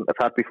you wouldn't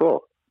have had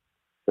before.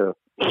 So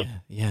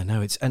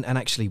it's and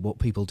actually what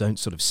people don't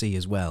sort of see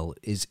as well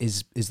is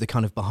the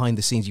kind of behind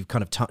the scenes. You've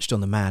kind of touched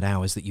on the mad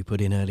hours that you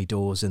put in early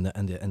doors and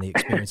the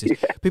experiences.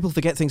 Yeah. People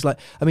forget things like,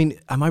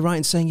 am I right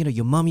in saying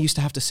your mum used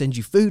to have to send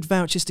you food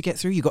vouchers to get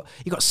through? You got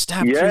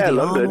stabbed through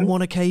the arm on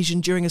one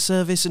occasion during a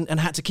service and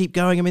had to keep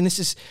going. This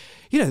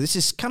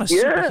is kind of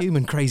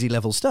superhuman, crazy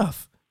level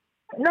stuff.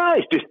 No,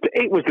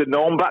 it was the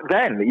norm back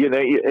then.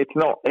 It's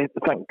not.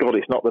 Thank God,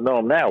 it's not the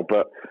norm now.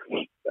 But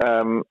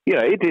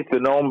it is the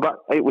norm back.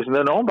 It was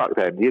the norm back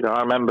then.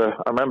 I remember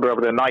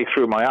having a knife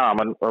through my arm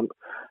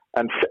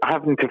and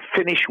having to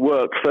finish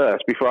work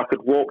first before I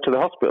could walk to the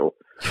hospital.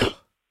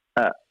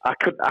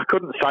 I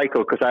couldn't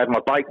cycle because I had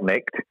my bike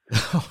nicked.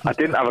 I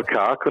didn't have a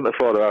car. Couldn't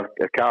afford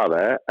a car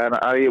there, and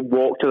I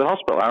walked to the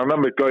hospital. I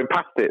remember going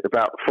past it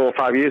about 4 or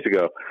 5 years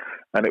ago.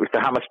 And it was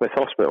the Hammersmith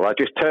Hospital. I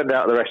just turned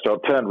out of the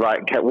restaurant, turned right,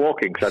 and kept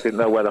walking because I didn't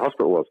know where the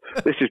hospital was.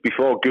 This is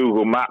before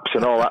Google Maps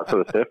and all that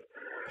sort of stuff.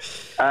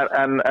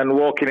 And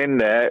walking in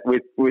there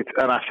with,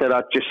 and I said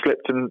I just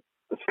slipped and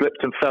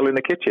fell in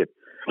the kitchen.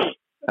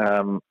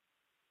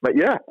 But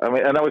yeah,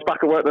 and I was back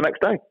at work the next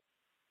day.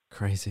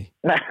 Crazy.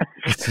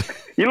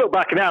 You look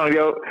back now and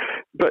go,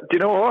 but do you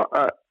know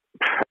what?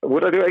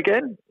 Would I do it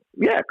again?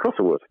 Yeah, of course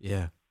I would.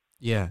 Yeah.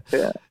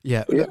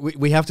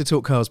 We have to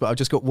talk cars, but I've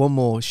just got one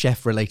more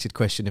chef-related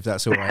question, if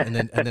that's all right, and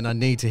then I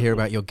need to hear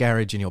about your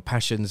garage and your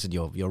passions and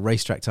your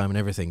racetrack time and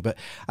everything. But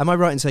am I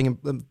right in saying,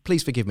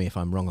 please forgive me if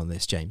I'm wrong on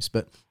this, James,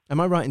 but am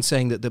I right in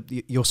saying that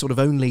your sort of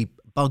only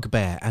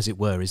bugbear, as it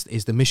were, is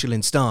the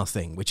Michelin star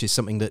thing, which is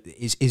something that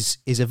is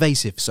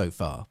evasive so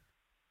far?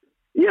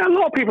 Yeah, a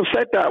lot of people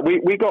said that.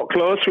 We got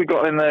close. We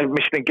got in the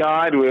Michelin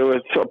Guide. We were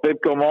sort of Bib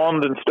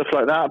Gourmand and stuff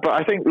like that. But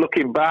I think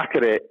looking back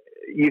at it,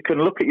 you can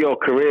look at your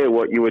career,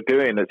 what you were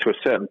doing to a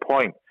certain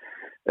point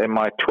in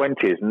my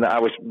 20s, and I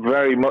was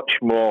very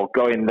much more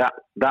going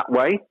that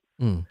way.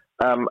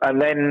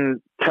 And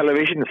then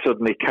television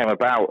suddenly came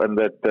about, and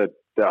the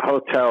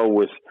hotel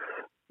was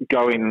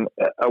going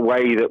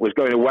away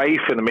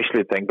from the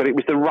Michelin thing, but it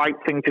was the right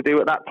thing to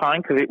do at that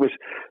time, because it was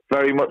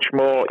very much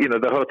more,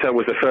 the hotel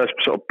was the first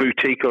sort of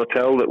boutique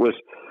hotel it was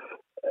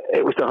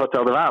the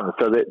Hotel de Vannes.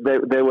 So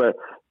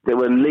they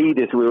were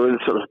leaders. We were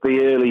sort of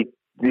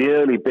the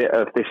early bit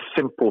of this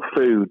simple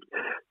food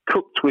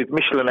cooked with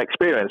Michelin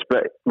experience,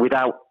 but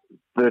without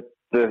the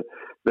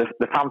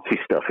fancy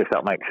stuff, if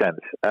that makes sense.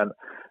 And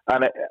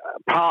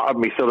part of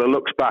me sort of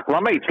looks back. My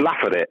mates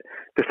laugh at it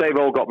because they've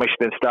all got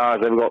Michelin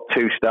stars. They've got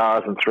 2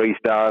 stars and 3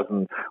 stars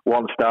and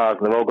 1 stars,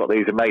 and they've all got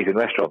these amazing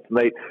restaurants. And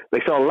they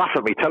sort of laugh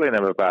at me telling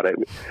them about it.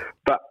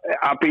 But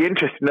I'd be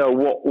interested to know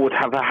what would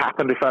have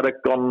happened if I'd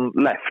have gone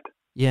left.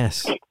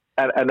 Yes.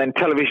 And then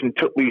television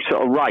took me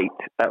sort of right,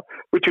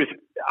 which was,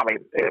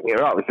 you're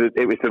right,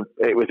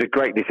 it was a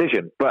great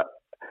decision. But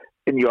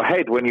in your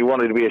head, when you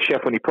wanted to be a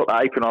chef, when you put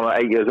that apron on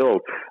at 8 years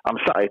old, I'm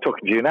sat here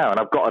talking to you now, and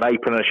I've got an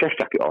apron and a chef's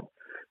jacket on,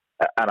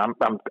 and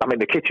I'm in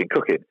the kitchen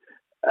cooking.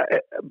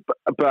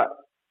 But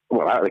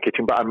out of the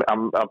kitchen, but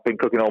I've been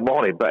cooking all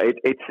morning. But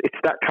it's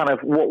that kind of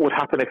what would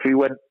happen if we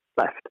went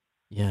left.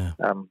 Yeah.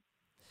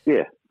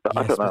 But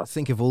yes, I don't know.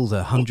 Think of all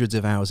the hundreds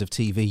of hours of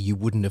TV you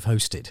wouldn't have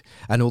hosted,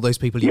 and all those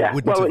people you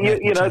wouldn't have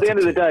met. At the end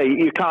of the day,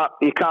 you can't.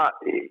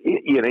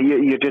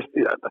 You just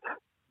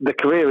the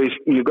career is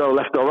you go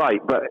left or right,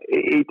 but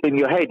in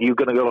your head you're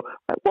going to go,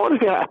 what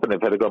if it happened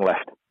if it had gone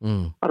left?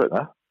 I don't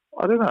know.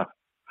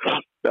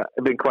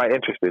 I've been quite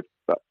interested.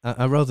 But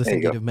I rather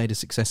think you'd have made a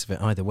success of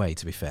it either way,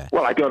 to be fair.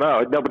 Well, I don't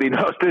know. Nobody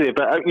knows, do they?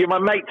 But my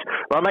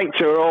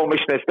mates are all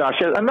Michelin star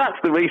chefs, and that's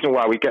the reason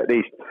why we get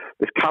this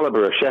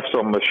caliber of chefs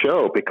on the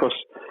show, because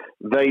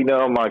they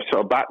know my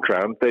sort of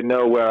background. They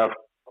know where I've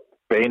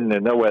been. They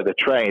know where they're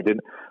trained, and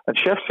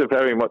chefs are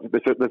very much.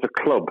 There's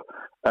a club,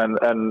 and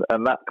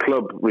that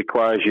club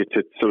requires you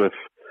to sort of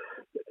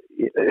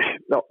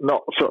not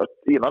sort of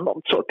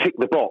tick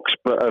the box,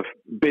 but have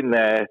been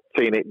there,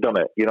 seen it, done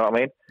it. You know what I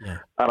mean? Yeah.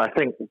 And I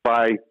think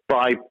by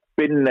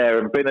been there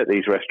and been at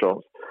these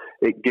restaurants,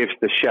 it gives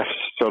the chefs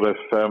sort of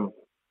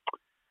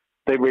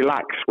they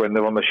relax when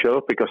they're on the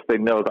show, because they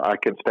know that I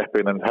can step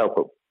in and help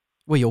them.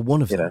 Well, you're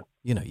one of them.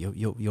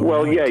 You're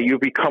well, right. yeah, you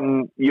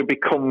become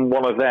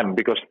one of them,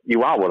 because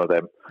you are one of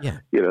them.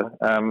 Yeah.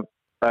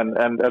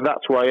 And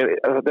that's why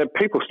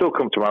people still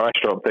come to my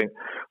restaurant and think,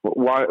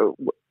 why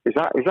is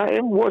that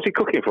him? What is he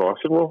cooking for? I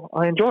said, well,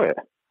 I enjoy it.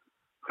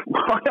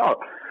 Why not?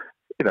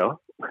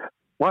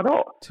 Why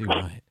not? Too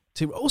right.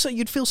 Also,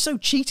 you'd feel so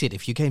cheated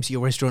if you came to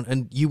your restaurant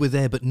and you were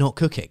there but not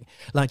cooking,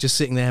 like just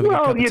sitting there having a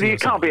cup of tea. You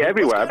can't be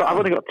everywhere. But I've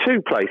only got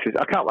 2 places.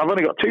 I've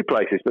only got 2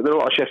 places, but there are a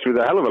lot of chefs with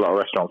a hell of a lot of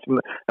restaurants, and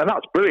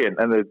that's brilliant.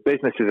 And the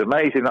business is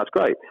amazing. That's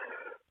great.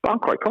 But I'm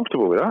quite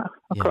comfortable with that.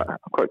 I'm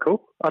quite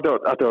cool. I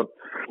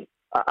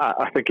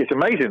think it's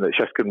amazing that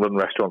chefs can run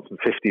restaurants and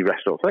 50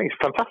 restaurants. I think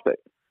it's fantastic.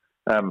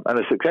 And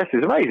the success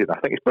is amazing.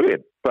 I think it's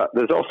brilliant. But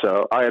there's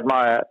also, I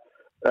admire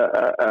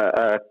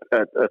a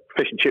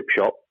fish and chip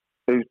shop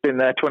who's been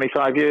there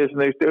 25 years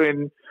and who's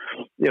doing,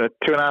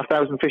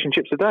 2,500 fish and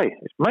chips a day.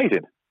 It's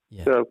amazing.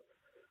 Yeah. So,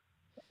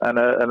 and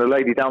a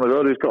lady down the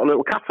road who's got a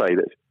little cafe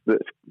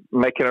that's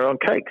making her own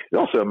cakes. It's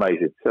also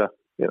amazing. So,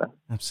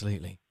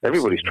 Absolutely.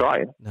 Everybody's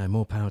trying. No,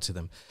 more power to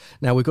them.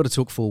 Now, we've got to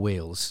talk 4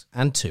 wheels,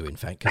 and 2, in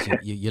fact, because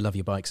you love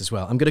your bikes as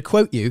well. I'm going to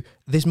quote you.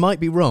 This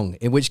might be wrong,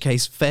 in which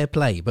case, fair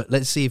play, but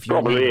let's see if you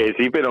Probably is.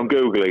 You've been on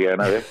Google again,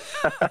 have you?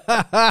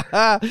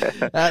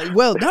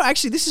 Well, no,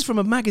 actually, this is from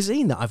a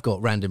magazine that I've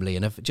got randomly,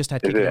 and I've just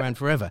had kicking around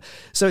forever.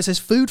 So it says,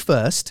 food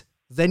first,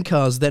 then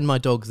cars, then my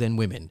dog, then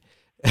women.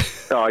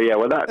 Oh yeah,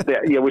 well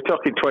we're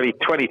talking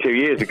 22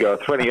 years ago,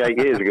 28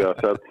 years ago.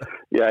 So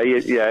yeah,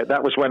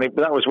 that was when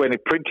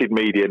it printed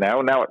media.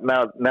 Now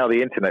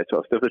the internet sort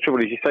of stuff. The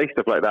trouble is, you say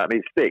stuff like that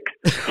and it sticks.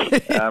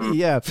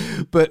 Yeah,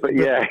 but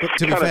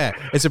to be fair,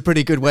 it's a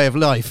pretty good way of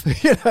life.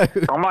 I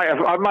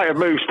might have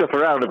moved stuff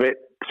around a bit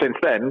since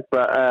then,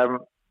 but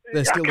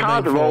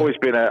cars have always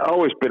been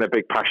a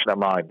big passion of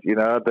mine.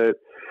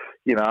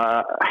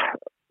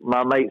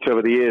 My mates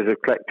over the years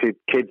have collected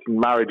kids and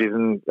marriages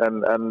and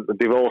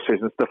divorces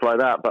and stuff like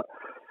that. But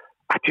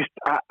I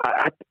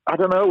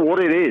don't know what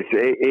it is.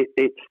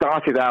 It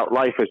started out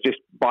life as just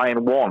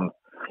buying one,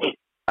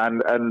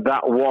 and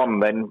that one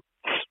then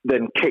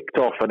kicked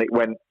off, and it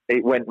went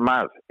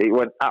mad. It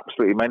went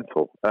absolutely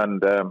mental.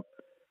 And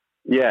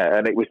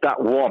and it was that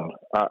one.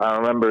 I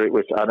remember it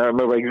was. I don't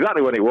remember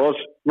exactly when it was,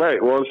 where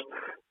it was,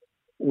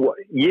 what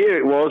year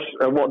it was,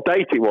 and what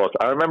date it was.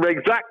 I remember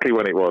exactly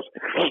when it was.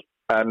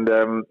 And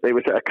it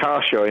was at a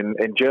car show in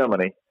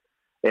Germany,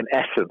 in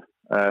Essen,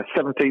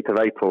 17th of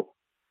April,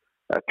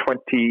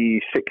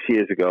 26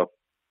 years ago.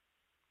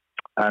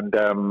 And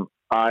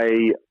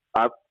I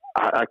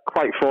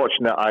quite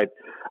fortunate. I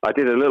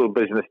did a little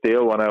business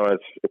deal when I was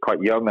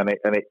quite young, and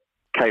it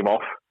came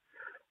off.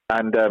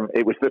 And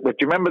it was. Do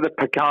you remember the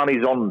Pagani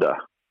Zonda?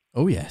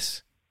 Oh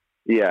yes.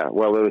 Yeah.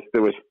 Well,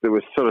 there was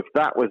sort of,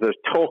 that was a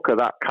talk of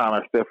that kind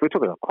of stuff. We're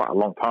talking quite a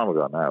long time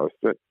ago now. It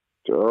was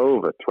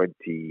over 20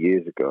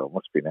 years ago, it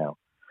must be now.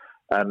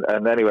 And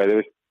anyway,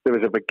 there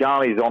was a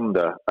Pagani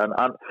Zonda, and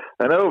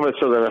over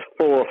sort of a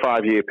 4 or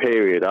 5 year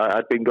period,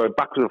 I'd been going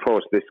backwards and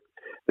forwards to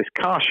this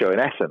car show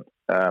in Essen.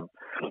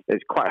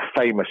 It's quite a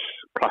famous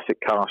classic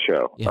car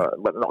show,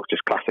 but not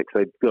just classics.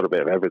 They've got a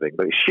bit of everything,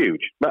 but it's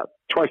huge, about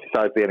twice the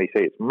size of the NEC.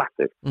 It's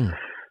massive.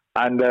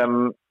 And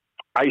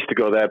I used to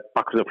go there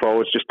backwards and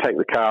forwards, just take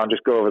the car and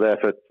just go over there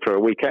for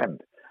a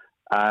weekend.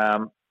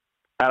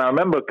 And I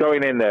remember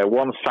going in there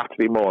one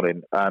Saturday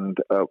morning, and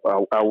I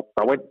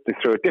went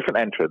through a different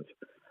entrance,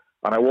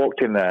 and I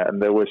walked in there,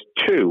 and there was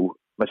 2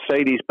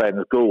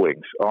 Mercedes-Benz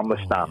Gullwings on the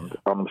stand,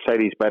 on the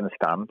Mercedes-Benz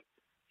stand.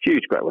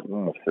 Huge, great. It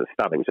wasn't a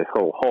stand; it was a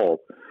whole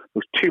hall. There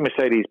was 2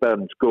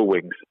 Mercedes-Benz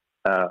Gullwings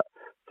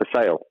for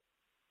sale,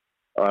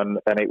 and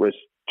it was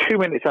 2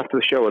 minutes after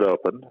the show had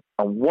opened,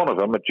 and one of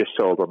them had just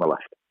sold on the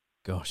left.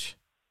 Gosh.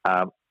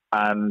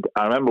 And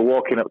I remember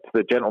walking up to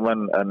the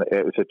gentleman, and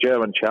it was a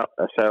German chap,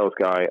 a sales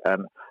guy,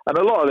 and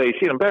a lot of these,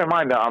 bear in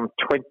mind that I'm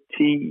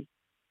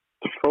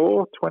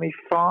 24,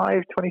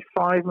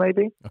 25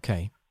 maybe.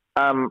 Okay.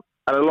 And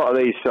a lot of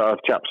these sort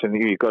of chaps, and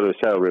you go to a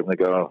sale room, they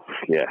go, oh,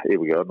 yeah, here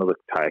we go, another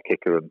tyre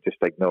kicker, and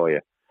just ignore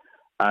you.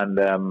 And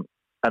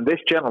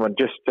this gentleman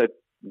just said,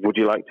 would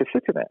you like to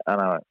sit in it?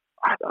 And I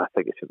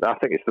think it's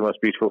the most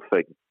beautiful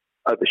thing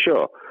at the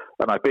show.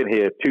 And I've been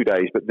here 2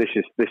 days, but this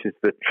is the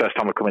first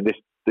time I've come in this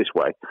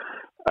way.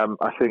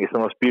 I think it's the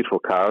most beautiful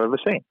car I've ever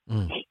seen.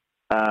 And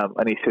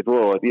he said,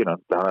 well, and he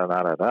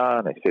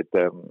said,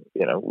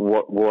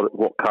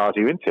 what cars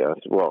are you into? I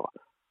said, well,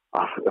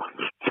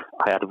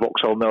 I had a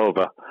Vauxhall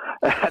Nova,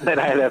 and then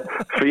I had a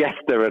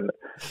Fiesta, and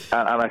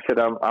I said,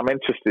 I'm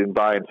interested in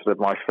buying sort of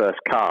my first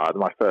car,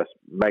 my first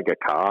mega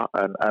car,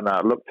 and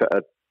I looked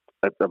at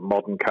a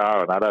modern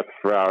car, and I had a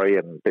Ferrari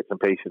and bits and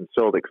pieces, and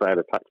sold it because I had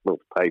a tax bill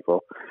to pay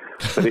for.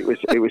 But it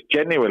was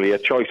genuinely a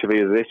choice of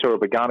either this or a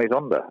Pagani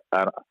Zonda,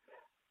 and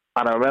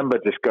I remember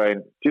just going,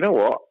 do you know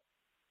what?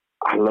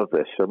 I love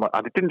this.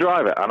 I didn't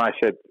drive it, and I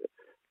said,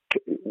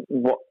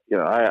 what?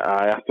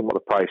 I asked him what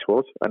the price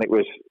was, and it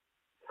was.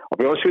 I'll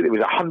be honest with you, it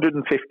was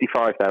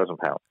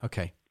 £155,000.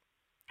 Okay.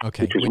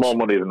 Which was more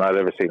money than I'd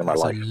ever seen in my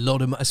life. A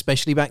lot of,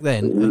 especially back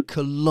then, a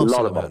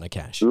colossal amount of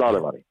cash. A lot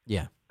of money.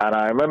 Yeah. And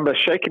I remember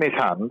shaking his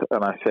hand,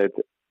 and I said,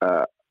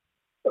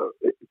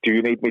 do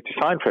you need me to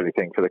sign for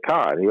anything for the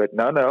car? And he went,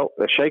 no,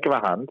 the shake of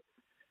a hand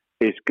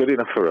is good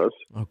enough for us.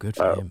 Oh, good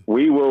for him.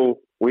 We will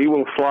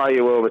fly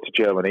you over to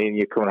Germany, and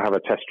you come and have a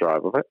test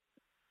drive of it.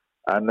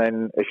 And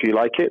then if you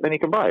like it, then you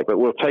can buy it. But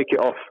we'll take it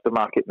off the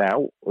market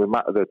now.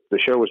 The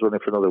show was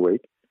running for another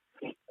week.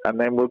 And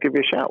then we'll give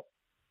you a shout.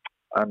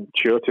 And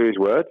sure to his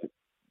word,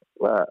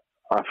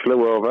 I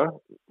flew over,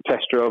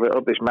 test drove it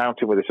up this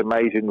mountain with this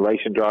amazing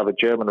racing driver,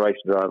 German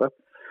racing driver.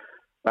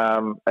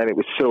 And it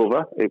was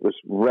silver. It was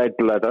red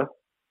leather.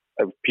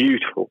 It was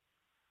beautiful.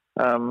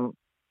 And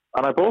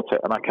I bought it,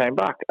 and I came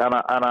back. And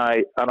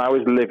I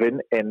was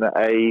living in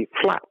a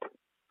flat.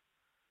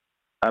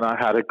 And I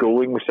had a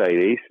Gullwing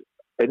Mercedes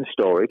in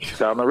storage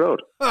down the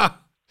road.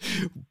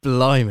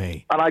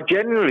 Blimey. And I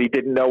genuinely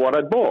didn't know what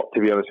I'd bought,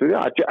 to be honest with you.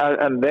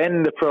 And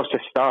then the process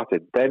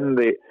started. Then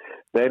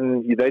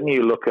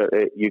you look at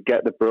it, you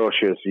get the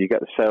brochures, you get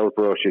the sales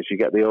brochures, you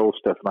get the old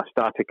stuff, and I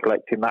started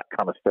collecting that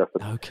kind of stuff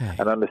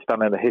and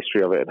understanding the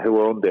history of it and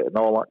who owned it and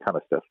all that kind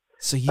of stuff.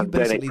 So you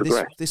basically,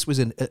 this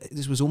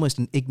was almost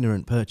an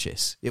ignorant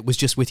purchase. It was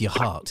just with your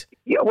heart.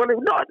 Yeah, well,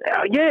 not.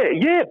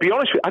 Be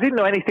honest with you, I didn't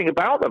know anything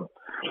about them.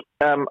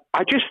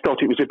 I just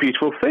thought it was a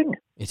beautiful thing.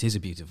 It is a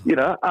beautiful thing.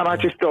 I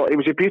just thought it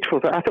was a beautiful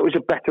thing. I thought it was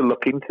a better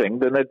looking thing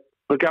than a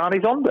Pagani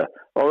Zonda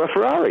or a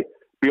Ferrari.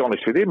 Be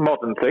honest with you,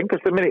 modern thing.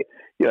 Because the minute,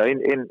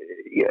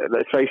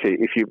 let's face it,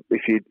 if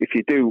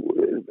you do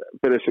a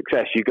bit of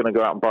success, you're going to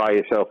go out and buy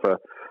yourself a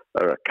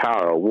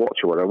car or a watch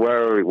or whatever,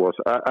 wherever it was.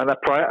 And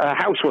a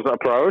house wasn't a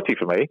priority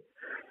for me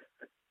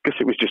because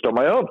it was just on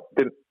my own.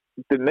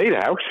 Didn't need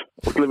a house.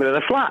 I was living in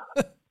a flat.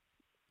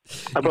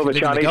 Above a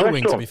Chinese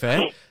restaurant. To be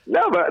fair.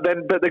 No, but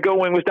the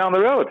Gullwing was down the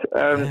road.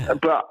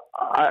 But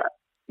I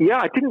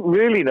didn't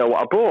really know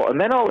what I bought, and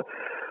then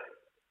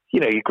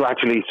you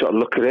gradually sort of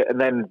look at it,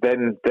 and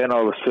then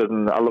all of a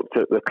sudden I looked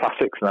at the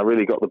classics, and I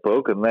really got the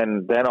bug, and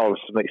then all of a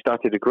sudden it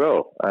started to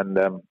grow, and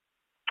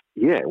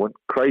it went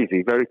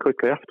crazy very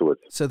quickly afterwards.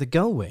 So the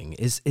Gullwing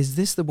is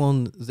this the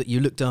one that you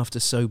looked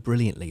after so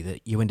brilliantly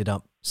that you ended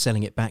up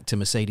selling it back to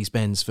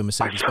Mercedes-Benz for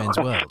Mercedes-Benz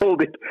World?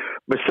 Sold it.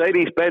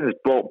 Mercedes-Benz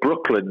bought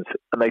Brooklands,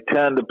 and they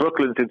turned the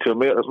Brooklands into a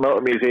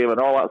motor museum and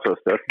all that sort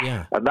of stuff.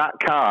 Yeah. And that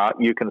car,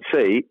 you can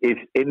see, is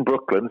in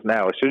Brooklands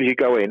now. As soon as you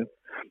go in,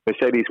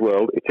 Mercedes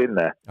World, it's in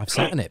there. I've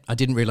sat in it. I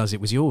didn't realise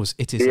it was yours.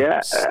 It is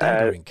a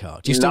staggering car.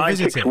 Do you still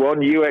visit it?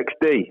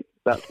 961 UXD.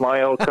 That's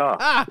my old car.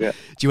 Yeah.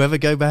 Do you ever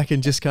go back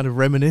and just kind of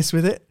reminisce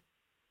with it?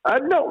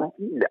 No,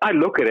 I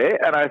look at it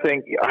and I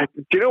think,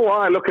 do you know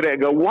why I look at it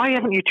and go, why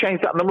haven't you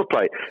changed that number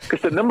plate?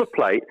 Because the number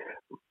plate,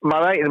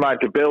 my mate is mine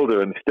to build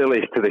her and still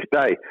is to this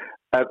day.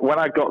 When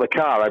I got the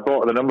car, I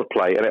bought the number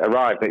plate and it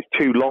arrived and it's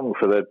too long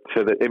for the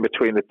in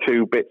between the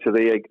two bits of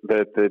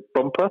the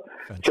bumper.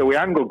 Fantastic. So we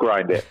angle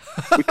grind it.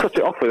 We cut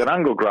it off with an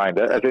angle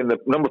grinder, as in the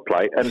number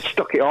plate, and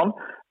stuck it on.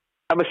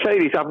 And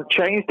Mercedes haven't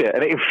changed it,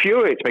 and it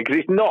infuriates me because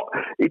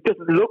it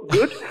doesn't look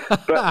good.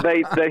 But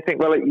they think,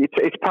 well,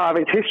 it's part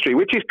of its history,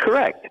 which is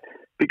correct.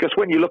 Because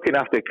when you're looking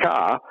after a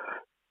car,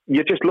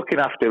 you're just looking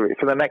after it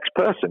for the next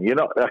person. You're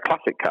not a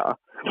classic car.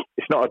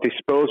 It's not a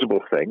disposable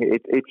thing.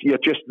 You're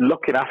just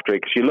looking after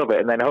it because you love it,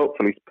 and then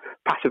hopefully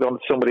pass it on to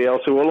somebody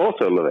else who will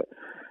also love it.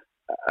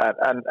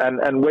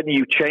 And when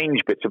you change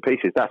bits and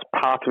pieces, that's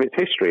part of its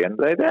history, and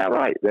they're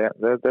right.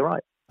 They're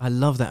right. I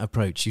love that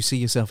approach. You see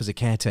yourself as a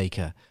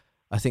caretaker.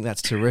 I think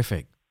that's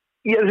terrific.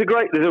 Yeah, there's a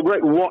great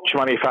watch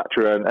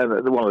manufacturer, and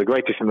one of the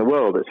greatest in the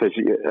world, that says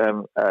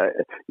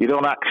you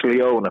don't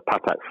actually own a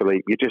Patek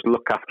Philippe. You just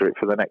look after it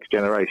for the next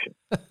generation.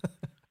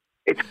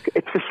 It's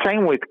the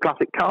same with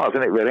classic cars,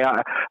 isn't it? Really,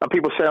 and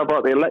people say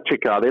about the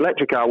electric car. The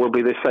electric car will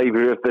be the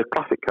saviour of the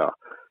classic car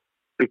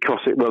because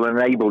it will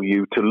enable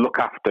you to look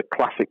after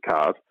classic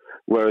cars,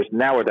 whereas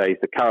nowadays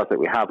the cars that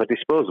we have are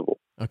disposable.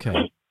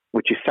 Okay,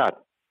 which is sad.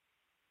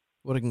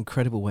 What an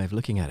incredible way of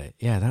looking at it.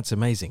 Yeah, that's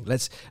amazing.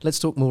 Let's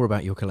talk more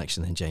about your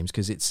collection then, James,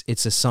 because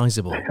it's a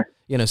sizable.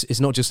 It's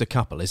not just a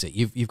couple, is it?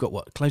 You've got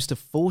what, close to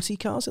 40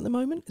 cars at the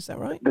moment? Is that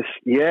right?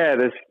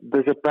 There's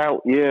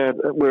about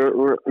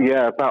we're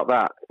about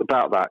that,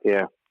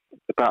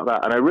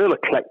 and a real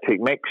eclectic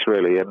mix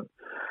really. And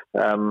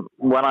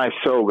when I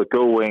sold the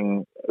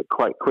Gullwing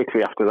quite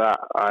quickly after that,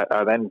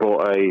 I then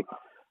bought a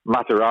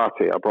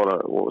Maserati. I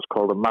bought what was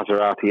called a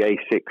Maserati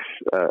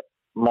A6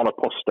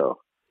 Monoposto.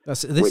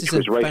 This which is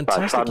was a raced by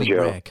fantastically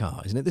Fangio. rare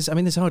car, isn't it?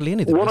 There's hardly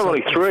any of them. One of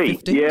only three.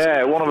 15?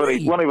 Yeah, one of only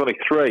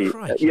three.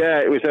 Crikey.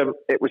 Yeah,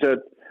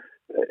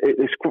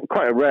 it's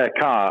quite a rare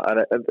car,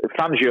 and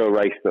Fangio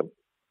raced them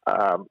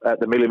at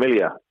the Mille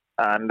Miglia.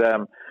 And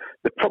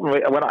the problem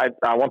when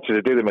I wanted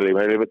to do the Mille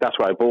Miglia, but that's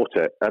why I bought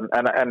it. And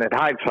in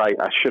hindsight,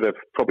 I should have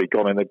probably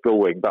gone in the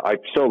Gullwing, but I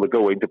sold the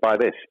Gullwing to buy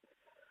this.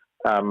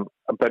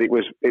 But it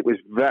was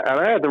and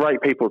I had the right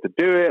people to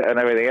do it and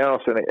everything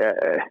else.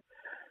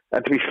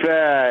 And to be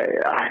fair,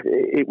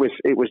 it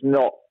was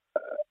not.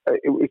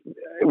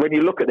 When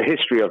you look at the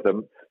history of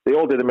them, they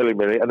all did the Mille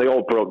Miglia and they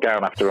all broke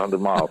down after 100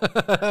 miles.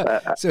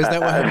 So is that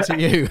what happened to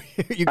you?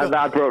 And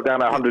that broke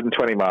down at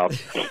 120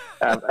 miles.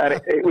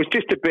 And it was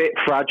just a bit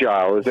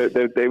fragile.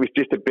 It was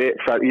just a bit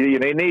fragile. You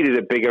needed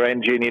a bigger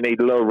engine. You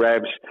need low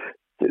revs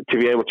to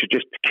be able to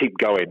just keep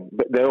going.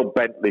 But the old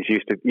Bentleys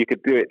you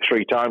could do it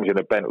 3 times in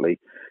a Bentley,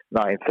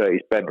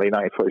 1930s Bentley,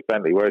 1940s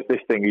Bentley, whereas this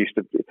thing it's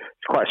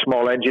quite a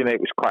small engine, it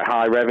was quite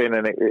high revving,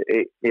 and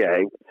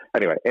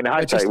anyway, in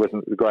hindsight, it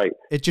wasn't great.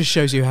 It just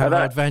shows you how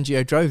hard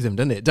Fangio drove them,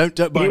 doesn't it? Don't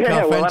buy a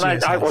car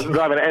Fangio. I wasn't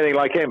driving anything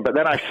like him, but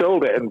then I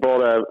sold it and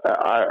bought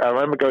I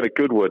remember going to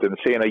Goodwood and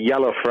seeing a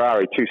yellow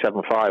Ferrari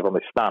 275 on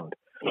the stand,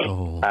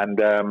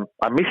 and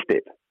I missed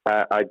it.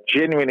 I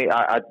genuinely,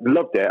 I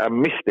loved it. I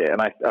missed it,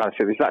 and I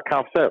said, "Is that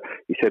car for sale?"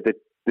 He said that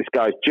this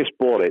guy's just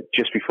bought it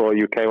just before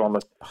you came on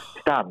the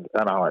stand,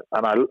 and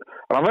I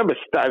remember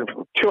standing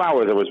for 2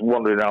 hours. I was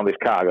wandering around this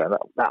car, going,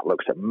 "That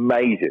looks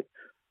amazing!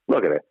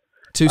 Look at it."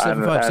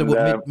 275. So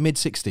what, mid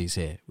 60s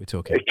here we're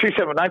talking. It's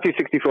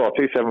 1964,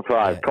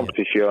 275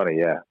 Competizione.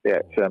 Yeah.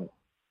 It's,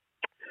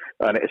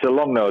 and it's a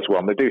long nose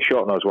one. They do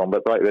short nose one,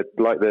 but like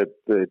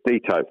the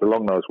D-type, the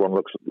long nose one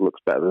looks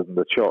better than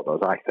the short nose.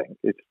 I think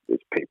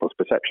it's people's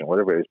perception,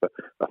 whatever it is. But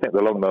I think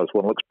the long nose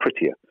one looks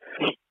prettier.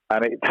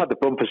 And it had the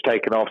bumpers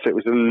taken off, so it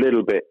was a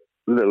little bit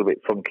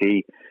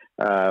funky.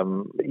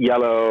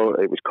 Yellow,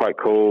 it was quite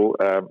cool.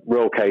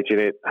 Roll cage in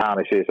it,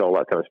 harnesses, all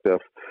that kind of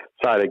stuff.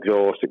 Side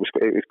exhaust. It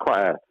was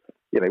quite a,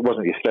 it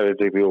wasn't your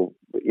stereotypical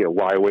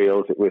wire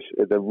wheels. It was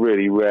the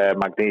really rare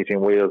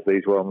magnesium wheels.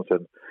 These ones,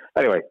 and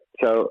anyway,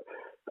 so.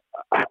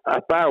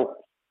 About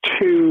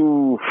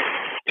two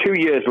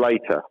years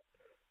later,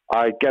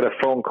 I get a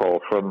phone call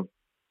from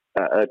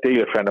a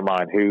dealer friend of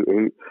mine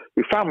who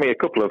found me a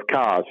couple of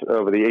cars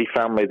he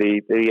found me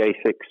the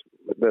A6,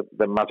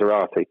 the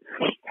Maserati,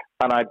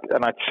 and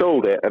I'd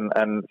sold it,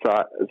 and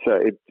so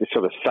it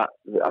sort of sat.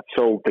 I'd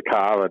sold the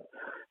car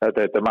and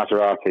the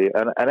Maserati,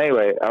 and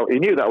anyway, he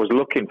knew that I was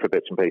looking for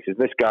bits and pieces.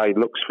 This guy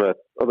looks for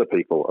other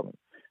people, and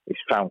he's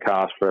found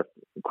cars for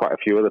quite a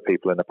few other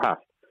people in the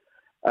past.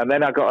 And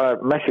then I got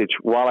a message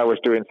while I was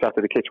doing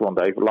Saturday Kitchen one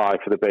day, live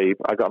for the Beeb.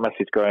 I got a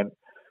message going,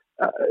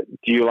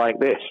 do you like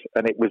this?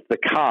 And it was the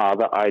car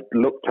that I'd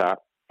looked at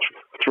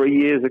 2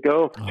 years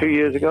ago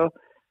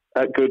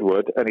at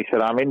Goodwood. And he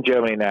said, I'm in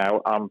Germany now.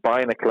 I'm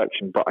buying a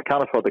collection, but I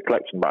can't afford the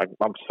collection, but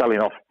I'm selling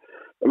off.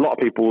 A lot of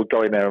people would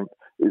go in there,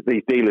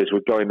 these dealers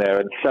would go in there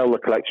and sell the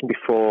collection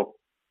before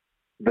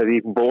they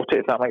even bought it,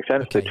 if that makes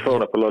sense. Okay, they'd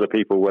phone up a lot of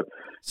people with,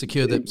 do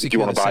you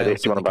want to buy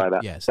this? Do you want to buy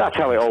that? Yes, that's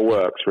how it all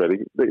works, really.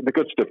 The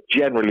good stuff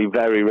generally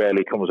very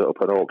rarely comes up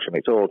at auction.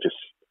 It's all just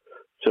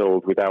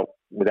sold without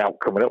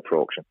coming up for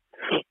auction.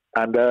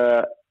 And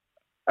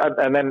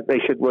then they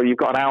said, well, you've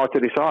got an hour to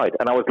decide.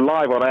 And I was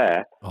live on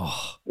air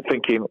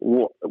thinking,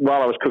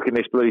 while I was cooking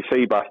this bloody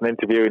sea bass and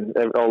interviewing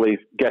all these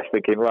guests,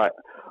 thinking, right,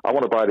 I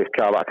want to buy this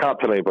car, but I can't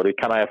tell anybody.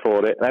 Can I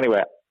afford it? And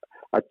anyway,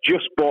 I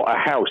just bought a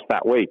house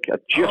that week. I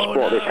just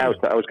bought this house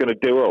that I was going to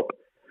do up.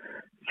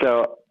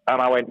 And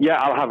I went, yeah,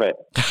 I'll have it.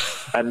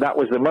 And that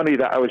was the money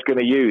that I was going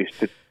to use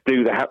to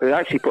do the house. They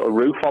actually put a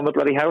roof on the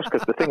bloody house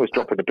because the thing was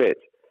dropping a bit.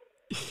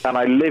 And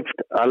I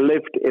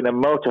lived in a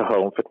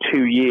motorhome for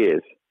 2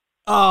 years.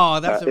 Oh,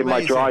 that's amazing. In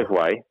my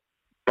driveway,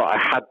 but I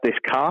had this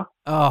car.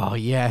 Oh,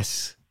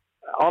 yes.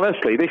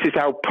 Honestly, this is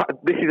how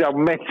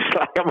mental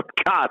I am with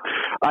cars.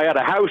 I had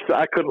a house that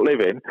I couldn't live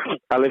in.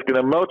 I lived in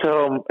a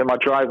motorhome in my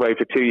driveway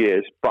for 2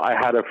 years, but I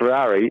had a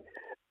Ferrari,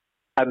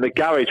 and the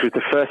garage was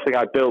the first thing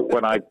I built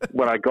when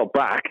I got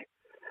back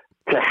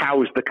to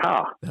house the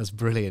car. That's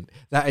brilliant.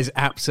 That is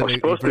absolutely I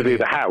was supposed brilliant.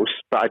 to do the house,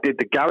 but I did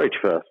the garage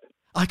first.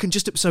 I can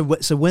just so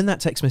when that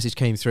text message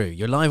came through,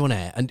 you're live on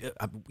air, and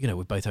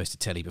we've both hosted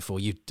telly before.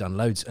 You've done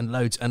loads and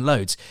loads and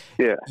loads.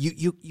 Yeah.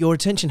 Your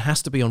attention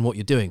has to be on what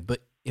you're doing,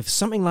 but if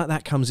something like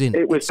that comes in,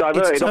 it was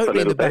diverted it's totally up a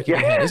little in the back bit,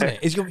 of your head, isn't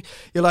it?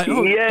 You're like,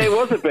 oh. Yeah, it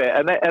was a bit,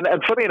 and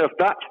funny enough,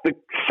 that's the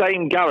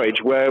same garage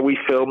where we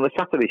filmed the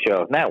Saturday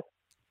show. Now,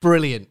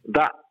 brilliant.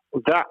 That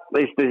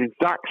is the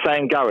exact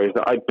same garage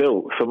that I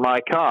built for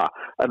my car,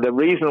 and the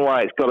reason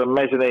why it's got a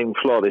mezzanine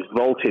floor, this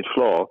vaulted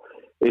floor,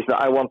 is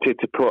that I wanted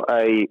to put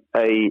a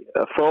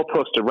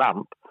 4-poster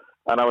ramp,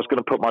 and I was going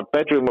to put my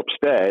bedroom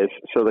upstairs,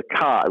 so the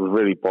car, it was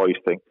really boys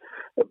thing,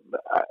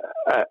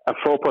 a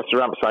 4-poster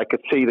ramp so I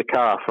could see the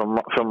car from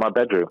my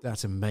bedroom.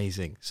 That's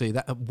amazing. See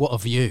that? What a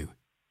view!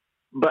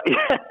 But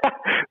yeah,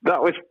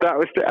 that was,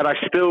 and I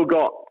still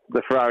got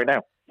the Ferrari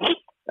now.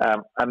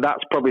 And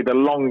that's probably the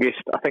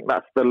longest. I think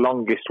that's the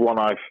longest one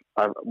I've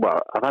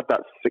had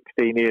that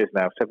 16 years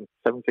now,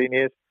 17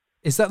 years.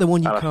 Is that the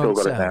one you and can't I've still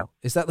got sell? it now.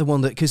 Is that the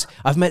one that? Because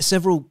I've met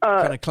several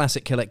kind of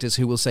classic collectors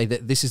who will say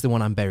that this is the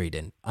one I'm buried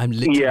in. I'm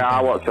literally. Yeah,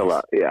 I won't buried sell in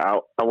that. Yeah,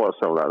 I won't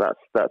sell that.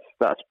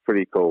 That's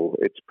pretty cool.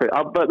 It's pretty.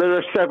 But there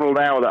are several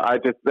now that I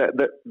just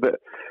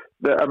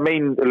that I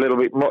mean a little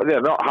bit more.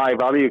 They're not high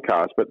value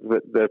cars, but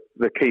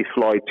the Keith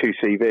Floyd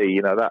 2CV.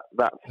 You know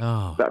that's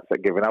a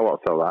given. I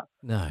won't sell that.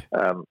 No.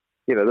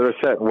 You know, there are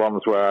certain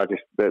ones where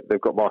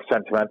they've got more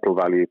sentimental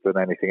value than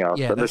anything else.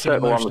 Yeah, and there's that's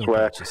an certain ones emotional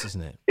where, purchase,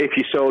 isn't it? if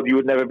you sold, you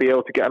would never be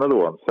able to get another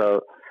one.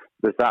 So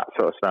there's that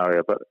sort of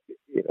scenario. But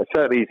you know,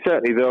 certainly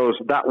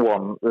that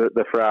one,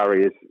 the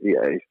Ferrari is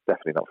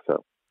definitely not for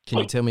sale. Can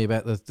you tell me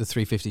about the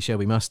 350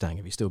 Shelby Mustang?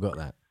 Have you still got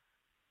that?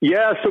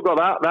 Yeah, I still got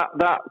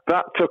that.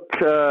 That took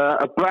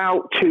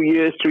about 2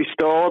 years to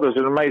restore. There's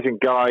an amazing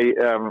guy,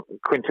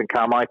 Quinton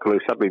Carmichael, who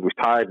sadly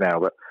retired now,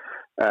 but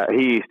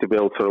he used to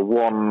build sort of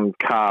one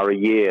car a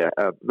year.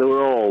 They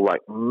were all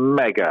like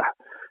mega.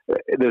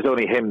 There's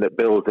only him that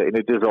builds it, and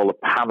he does all the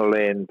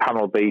paneling,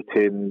 panel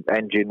beating,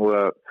 engine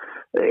work.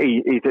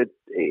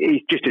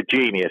 He's just a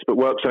genius, but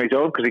works on his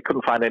own because he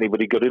couldn't find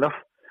anybody good enough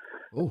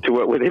to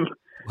work with him.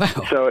 Wow.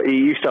 So he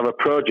used to have a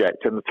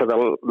project, and for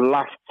the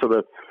last sort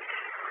of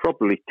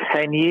probably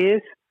 10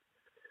 years,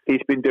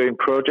 he's been doing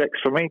projects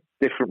for me,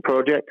 different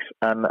projects,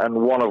 and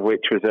one of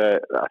which was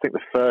I think the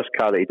first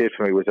car that he did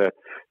for me was a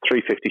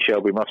 350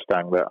 Shelby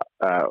Mustang that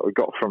we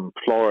got from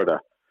Florida,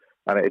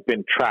 and it had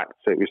been tracked,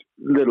 so it was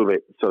a little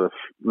bit sort of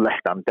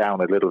left hand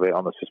down a little bit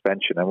on the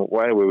suspension, and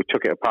when we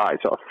took it apart,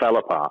 it sort of fell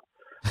apart,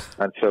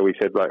 and so we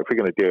said, right, if we're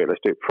going to do it, let's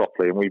do it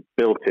properly, and we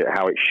built it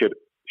how it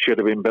should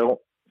have been built.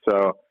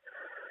 So,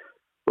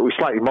 but we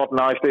slightly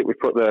modernised it. We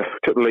took the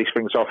leaf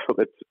springs off,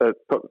 put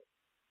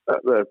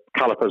the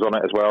calipers on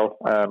it as well.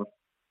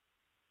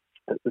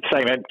 The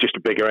same, just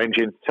a bigger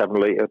engine,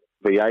 7-litre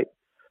V8,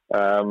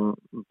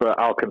 but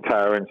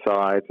Alcantara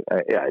inside.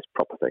 Yeah, it's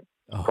proper thing.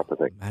 Proper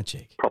thing.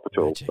 Magic. Proper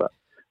tool. Magic. But,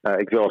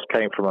 exhaust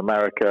came from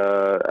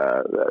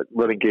America.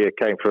 Running gear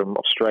came from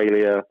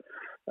Australia.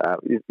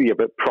 Yeah,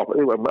 but proper.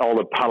 All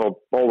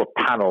the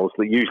panels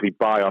that you usually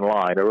buy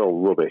online are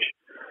all rubbish.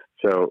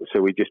 So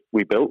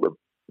we built them.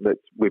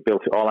 We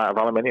built it all out of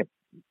aluminium.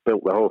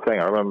 Built the whole thing.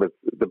 I remember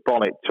the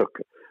bonnet took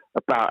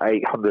about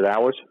 800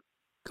 hours.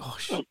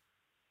 Gosh.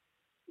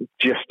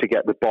 Just to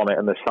get the bonnet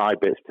and the side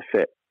bits to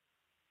fit.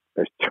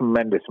 There's a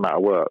tremendous amount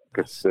of work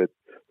because the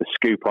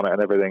scoop on it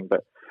and everything.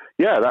 But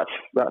yeah, that's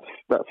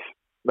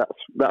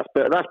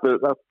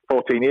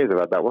 14 years I've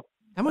had that one.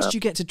 How much do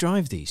you get to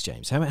drive these,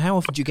 James? How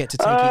often do you get to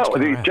take each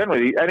car out?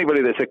 Generally,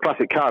 anybody that's a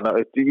classic car,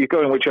 you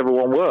go in whichever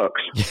one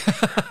works.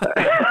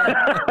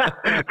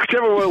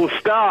 Whichever one will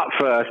start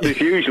first is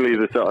usually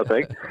the sort of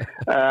thing.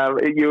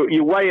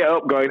 You weigh it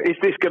up going, is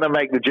this going to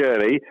make the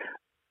journey?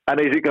 And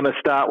is it going to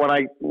start when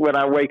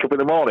I wake up in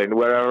the morning,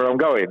 wherever I'm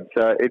going?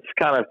 So it's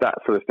kind of that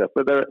sort of stuff.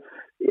 But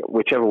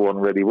whichever one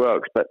really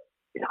works. But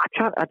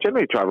I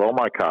generally drive all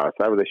my cars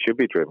how they should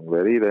be driven,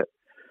 really.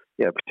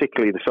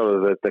 Particularly the sort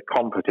of the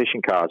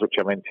competition cars, which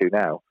I'm into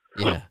now.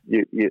 Yeah.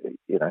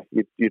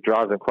 You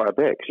drive them quite a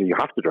bit because you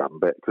have to drive them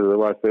a bit because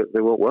otherwise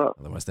they won't work.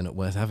 Otherwise they're not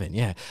worth having.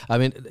 Yeah. I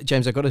mean,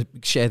 James, I've got to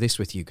share this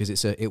with you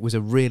because it was a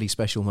really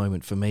special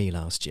moment for me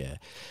last year,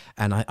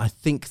 and I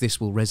think this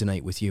will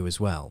resonate with you as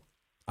well.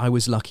 I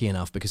was lucky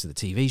enough, because of the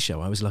TV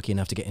show, I was lucky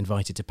enough to get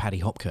invited to Paddy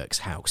Hopkirk's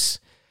house,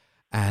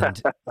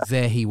 and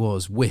there he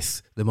was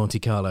with the Monte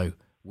Carlo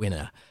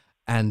winner.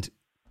 And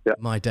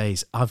my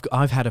days,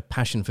 I've had a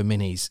passion for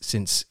minis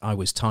since I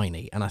was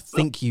tiny, and I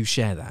think you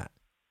share that.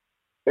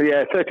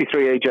 Yeah,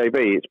 33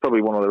 AJB. It's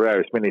probably one of the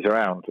rarest minis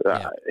around.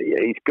 Yeah.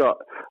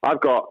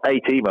 I've got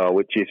 8 Emo,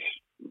 which is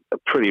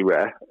pretty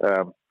rare.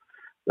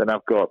 Then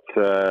I've got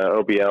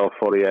OBL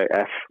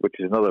 48F, which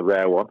is another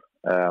rare one.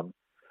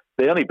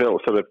 They only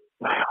built sort of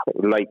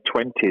late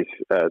 20s,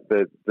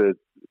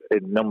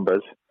 in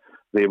numbers,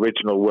 the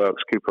original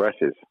Works Cooper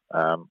S's.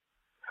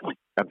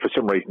 And for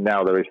some reason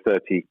now there is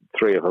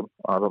 33 of them.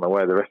 I don't know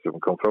where the rest of them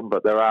come from,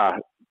 but there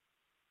are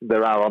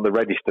on the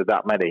register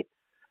that many.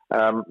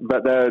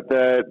 But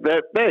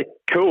they're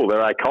cool.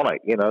 They're iconic.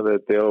 You know,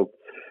 the old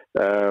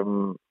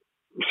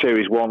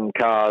Series 1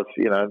 cars.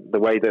 You know, the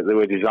way that they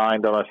were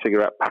designed on a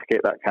cigarette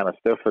packet, that kind of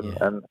stuff.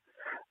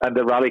 And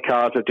the rally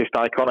cars are just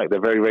iconic.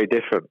 They're very, very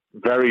different.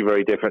 Very,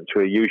 very different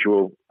to a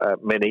usual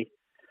Mini.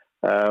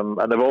 And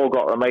they've all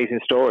got amazing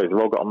stories. They've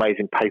all got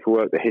amazing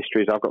paperwork, the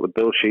histories. I've got the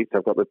bill sheets.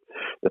 I've got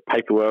the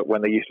paperwork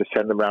when they used to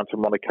send them around to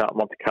Monte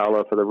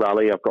Carlo for the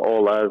rally. I've got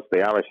all those, the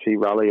RSC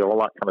rally, all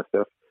that kind of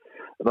stuff.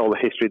 And all the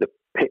history, the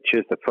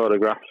pictures, the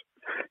photographs.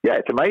 Yeah,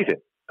 it's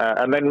amazing.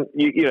 And then,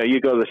 you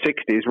go to the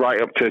 60s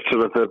right up to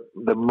sort of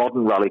the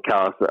modern rally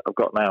cars that I've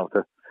got now.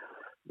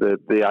 The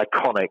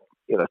iconic,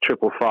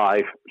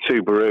 555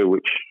 Subaru,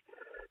 which,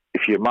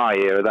 if you're my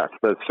era, that's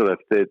the sort of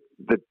the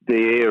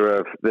era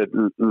of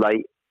the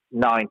late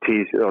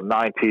 90s or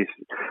 90s,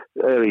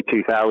 early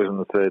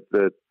 2000s,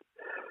 the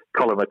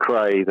Colin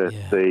McRae, the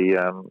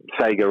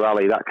Sega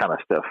Rally, that kind of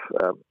stuff.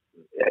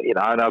 you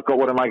know, and I've got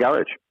one in my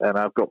garage, and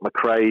I've got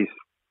McRae's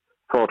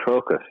Ford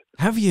Focus.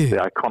 Have you? The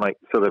iconic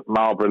sort of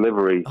Marlboro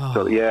livery. Oh.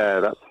 So,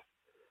 yeah,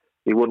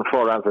 he won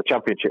 4 rounds of the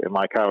championship in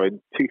my car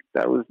in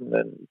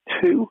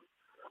 2002,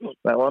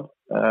 that one.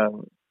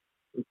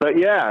 But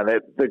yeah,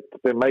 the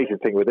amazing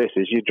thing with this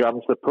is you drive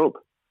to the pub.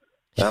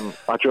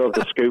 I drove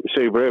the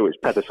Subaru. It's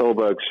Peter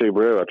Solberg's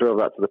Subaru. I drove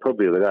that to the pub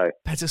the other day.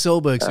 Peter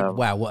Solberg's,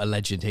 wow, what a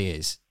legend he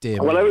is.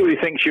 Dear well, me. everybody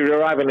thinks you're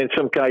arriving in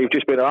some car you've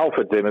just been to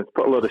Alfred's in and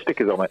put a load of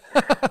stickers on it.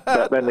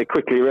 But then they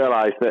quickly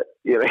realise that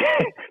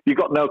you've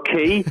got no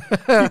key,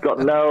 you've got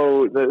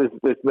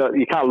there's no,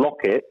 you can't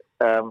lock it.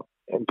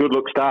 Good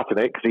luck starting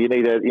it because you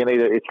need a.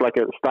 It's like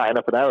starting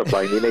up an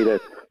aeroplane. You need a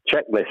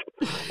checklist.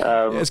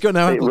 It's got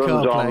no Apple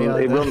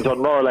CarPlay. It runs on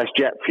more or less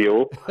jet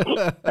fuel.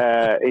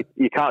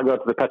 You can't go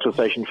to the petrol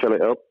station fill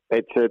it up.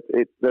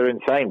 They're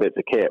insane bits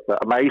of kit,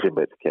 but amazing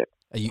bits of kit.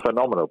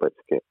 Phenomenal bits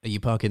of kit. Are you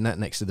parking that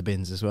next to the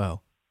bins as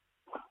well?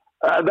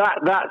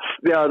 That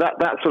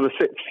sort of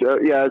sits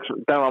it's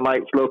down my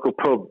mate's local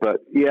pub. But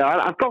yeah,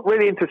 I've got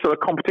really into sort of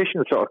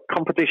competition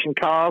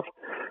cars.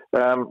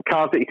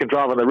 Cars that you can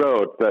drive on the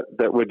road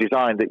that were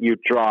designed that you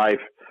drive,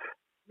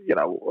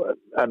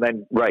 and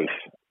then race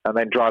and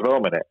then drive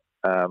home in it.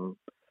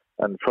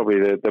 And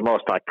probably the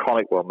most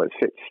iconic one that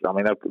sits. I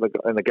mean, I've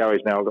got, in the garage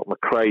now. I've got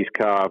McRae's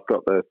car. I've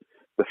got the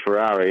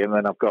Ferrari, and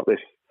then I've got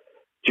this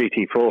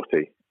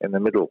GT40 in the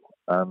middle.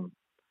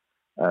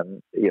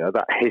 And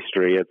that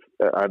history of,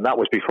 and that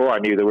was before I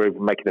knew they were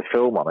even making a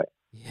film on it.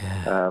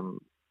 Yeah.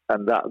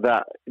 And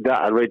that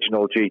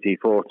original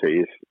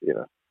GT40 is,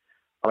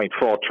 I mean,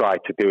 Ford tried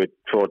to do a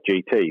Ford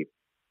GT,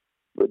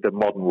 the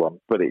modern one,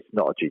 but it's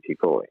not a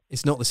GT40.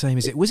 It's not the same,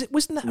 is it? Wasn't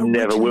that originally...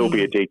 Never will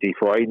be a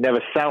GT40. It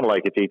never sound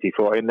like a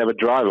GT40. It never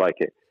drive like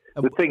it.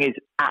 The thing is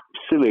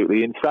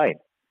absolutely insane.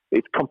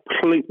 It's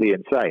completely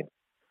insane.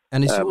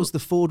 And is yours the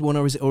Ford one,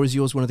 or is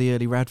yours one of the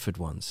early Radford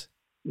ones?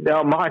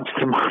 No, mine's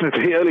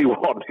the early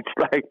one. It's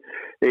like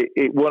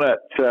it won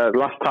at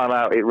last time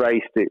out. It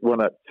raced. It won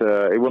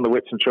the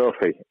Whitson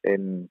Trophy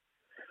in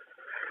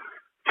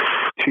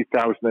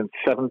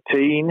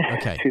 2017,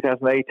 okay.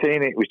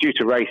 2018. It was due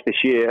to race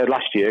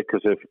last year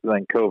because of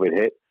then COVID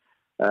hit.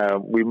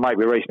 We might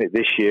be racing it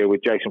this year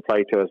with Jason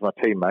Plato as my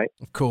teammate,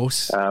 of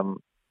course.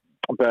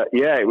 But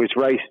yeah, it was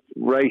raced.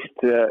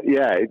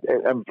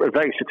 And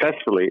very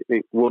successfully.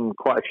 It won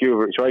quite a few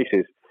of its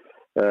races.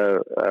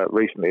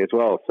 Recently as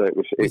well, so it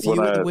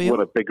won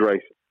a big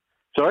race.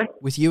 Sorry,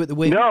 with you at the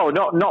wheel? No,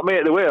 not me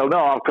at the wheel. No,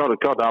 I've got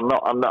God, I'm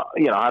not.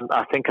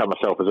 I think of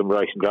myself as a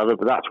racing driver,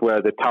 but that's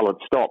where the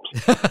talent stops.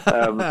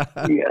 I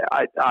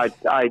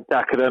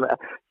could.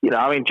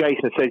 I mean,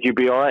 Jason said you'd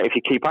be all right if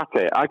you keep at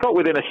it. I got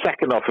within a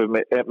second off of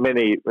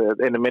Mini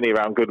in the Mini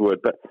around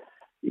Goodwood, but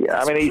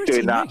I mean, he's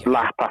doing that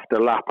lap after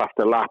lap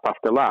after lap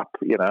after lap.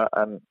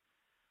 And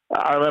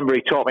I remember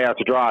he taught me how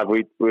to drive.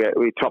 We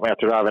taught me how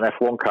to drive an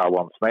F1 car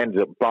once, and I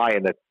ended up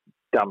buying the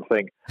damn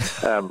thing.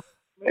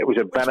 It was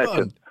a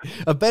Benetton.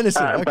 A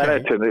Benetton. Okay.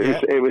 Benetton.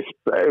 It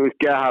was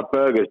Gerhard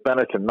Berger's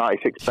Benetton,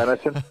 96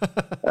 Benetton.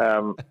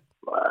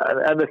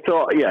 And the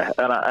thought,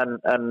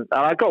 and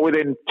I got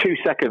within 2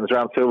 seconds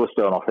around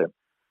Silverstone off him.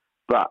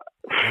 But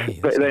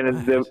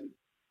then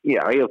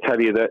he'll tell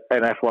you that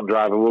an F1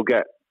 driver will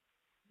get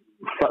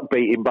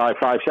beaten by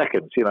 5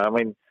 seconds. I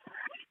mean.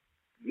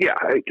 Yeah,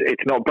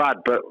 it's not bad,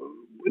 but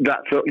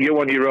you're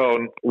on your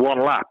own one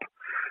lap.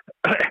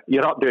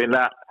 You're not doing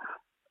that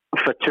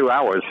for 2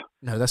 hours.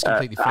 No, that's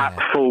completely fair. At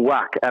full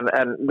whack, and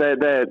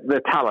their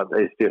talent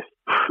is just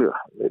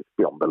it's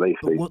beyond belief.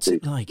 But what's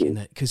it like in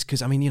that?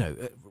 Because I mean,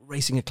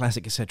 racing a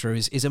classic, etc.,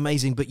 is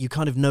amazing, but you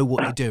kind of know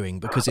what you're doing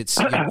because it's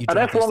you an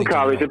F1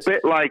 car is a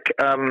bit like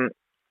on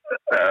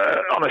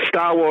a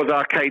Star Wars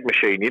arcade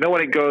machine.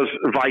 When it goes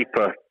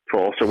Viper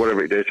Force or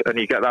whatever it is, and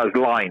you get those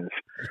lines.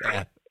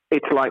 Yeah.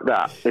 It's like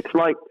that. It's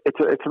like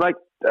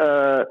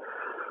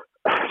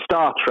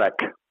Star Trek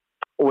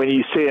when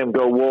you see them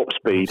go warp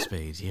speed. Warp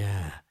speed,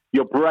 yeah.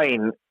 Your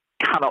brain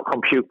cannot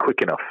compute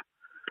quick enough.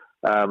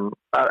 And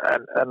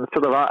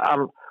sort of,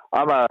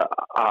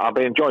 I've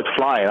enjoyed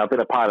flying. I've been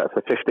a pilot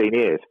for 15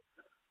 years,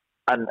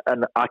 and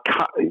I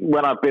can't,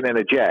 when I've been in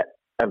a jet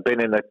and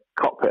been in the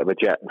cockpit of a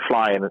jet and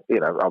flying.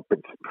 I've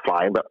been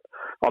flying, but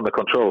on the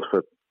controls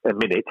for a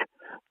minute.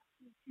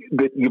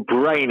 Your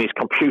brain is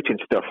computing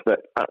stuff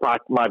that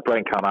my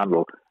brain can't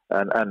handle,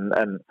 and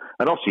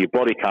also your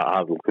body can't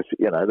handle because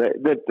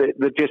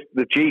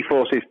the G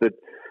forces,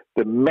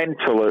 the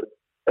mental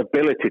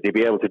ability to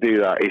be able to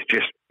do that is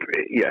just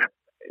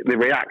the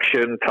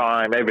reaction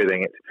time,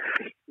 everything. It's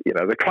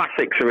the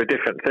classics are a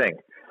different thing.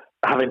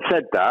 Having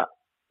said that,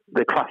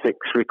 the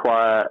classics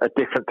require a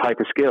different type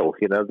of skill.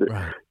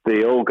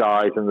 The old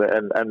guys and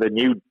the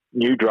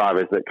new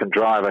drivers that can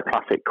drive a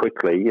classic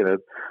quickly.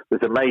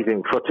 There's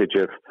amazing footage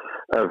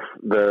of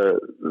the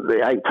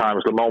 8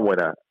 times Le Mans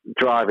winner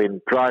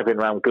driving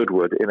around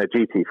Goodwood in a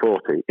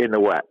GT40 in the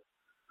wet.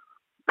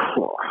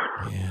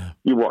 Yeah.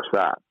 You watch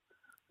that.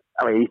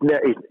 I mean,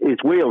 his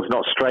wheel's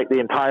not straight the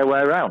entire way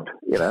around.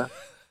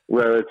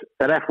 Whereas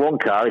an F1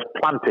 car is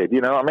planted.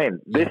 You know what I mean?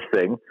 This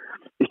thing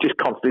is just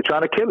constantly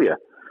trying to kill you.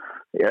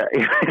 Yeah,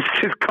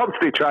 it's just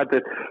constantly trying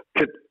to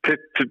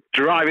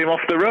drive him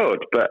off the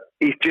road, but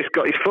he's just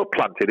got his foot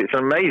planted. It's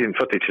amazing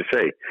footage to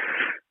see,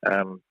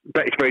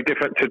 but it's very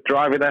different to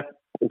driving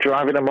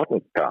a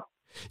modern car.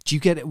 Do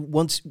you get it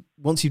once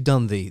you've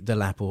done the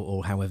lap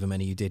or however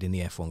many you did in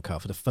the F1 car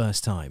for the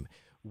first time?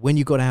 When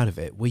you got out of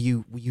it, were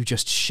you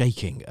just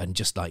shaking and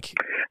just like?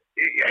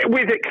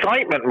 With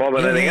excitement more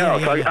than anything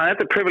else. Yeah. I had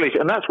the privilege,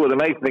 and that's what the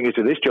amazing thing is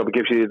with this job. It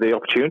gives you the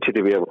opportunity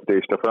to be able to do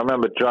stuff. I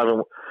remember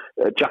driving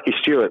Jackie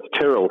Stewart's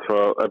Tyrrell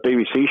for a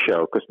BBC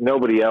show because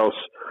nobody else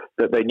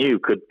that they knew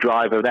could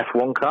drive an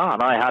F1 car,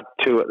 and I had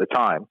two at the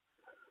time.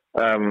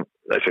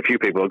 There's a few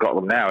people who got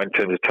them now in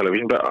terms of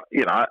television, but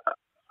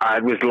I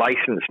was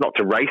licensed not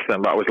to race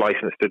them, but I was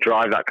licensed to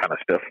drive that kind of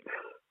stuff.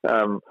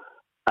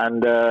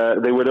 And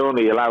they would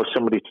only allow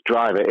somebody to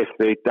drive it if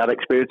they had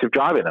experience of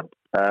driving them.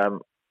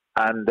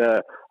 And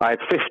I had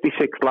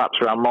 56 laps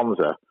around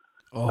Monza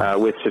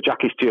with Sir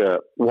Jackie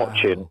Stewart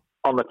watching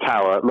on the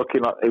tower,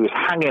 looking at, it was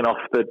hanging off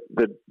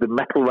the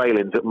metal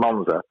railings at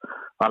Monza,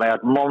 and I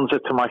had Monza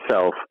to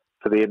myself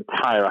for the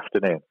entire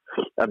afternoon.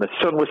 And the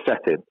sun was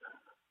setting,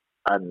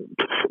 and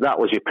that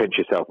was your pinch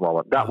yourself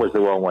moment. That was the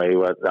one where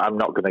you went, I'm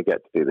not going to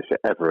get to do this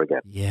ever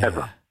again.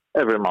 Yeah.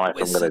 Ever in my life,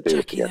 I'm going to do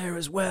Jackie this again. there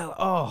as well.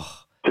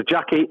 Oh. So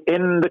Jackie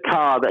in the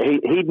car that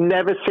he'd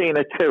never seen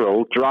a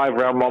Tyrrell drive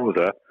around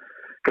Monza,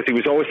 because he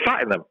was always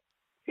sat in them.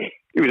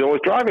 He was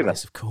always driving them.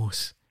 Yes, of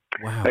course.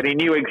 Wow. And he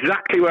knew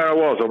exactly where I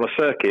was on the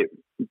circuit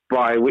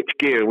by which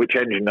gear, which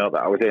engine note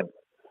that I was in.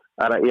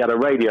 And he had a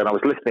radio, and I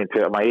was listening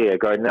to it in my ear,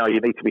 going, no, you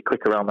need to be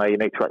quicker around there, you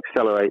need to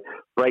accelerate,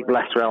 brake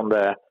less around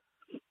there.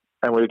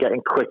 And we were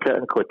getting quicker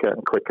and quicker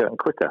and quicker and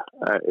quicker.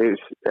 It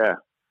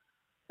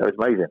was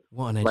amazing.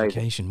 What an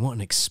education, what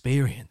an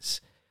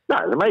experience. No,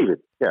 it was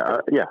amazing.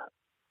 Yeah,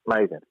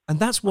 amazing. And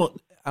that's what,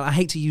 I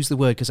hate to use the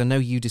word because I know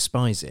you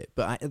despise it,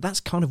 but that's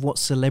kind of what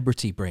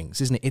celebrity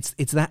brings, isn't it?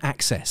 It's that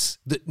access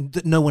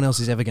that no one else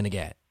is ever going to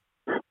get.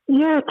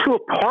 Yeah, to a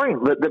point.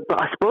 But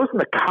I suppose in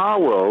the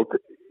car world,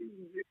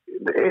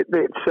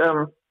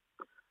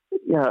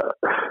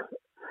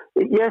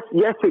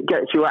 yes, it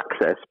gets you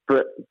access,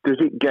 but does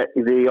it get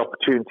you the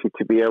opportunity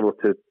to be able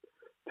to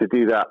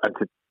do that and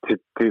to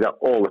do that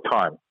all the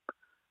time?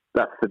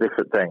 That's the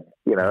different thing.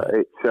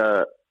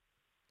 It's...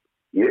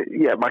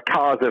 Yeah, my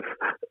cars have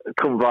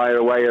come via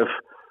a way of,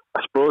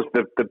 I suppose,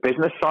 the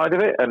business side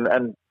of it,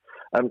 and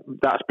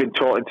that's been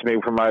taught into me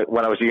from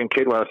when I was a young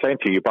kid. When I was saying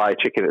to you, buy a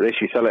chicken at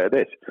this, you sell it at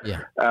this.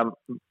 Yeah.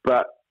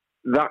 But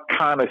that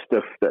kind of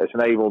stuff that has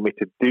enabled me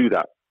to do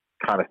that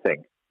kind of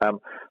thing,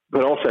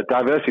 but also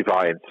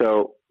diversifying.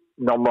 So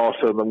not more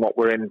so than what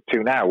we're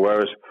into now.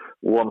 Whereas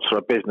once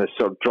a business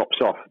sort of drops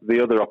off,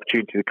 the other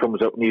opportunity that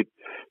comes up, and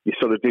you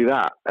sort of do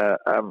that.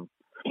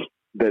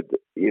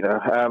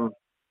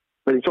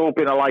 But it's all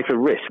been a life of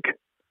risk,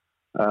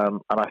 and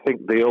I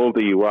think the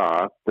older you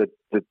are, the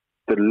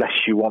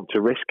less you want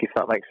to risk, if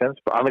that makes sense.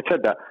 But having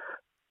said that,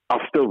 I'll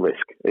still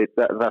risk.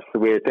 That's the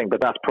weird thing, but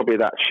that's probably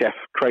that chef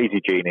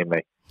crazy gene in me.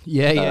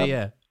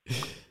 Yeah.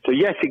 So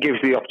yes, it gives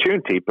the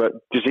opportunity, but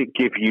does it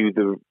give you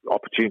the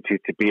opportunity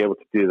to be able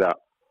to do that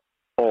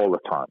all the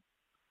time?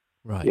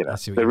 Right.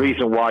 The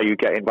reason why you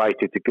get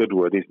invited to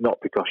Goodwood is not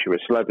because you're a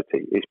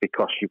celebrity; it's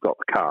because you've got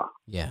the car.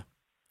 Yeah.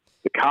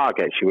 The car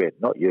gets you in,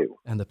 not you.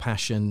 And the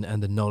passion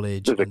and the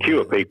knowledge. There's a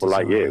queue of people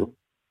like you.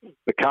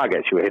 The car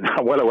gets you in.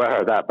 I'm well aware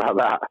of that. About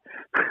that.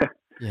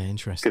 Yeah,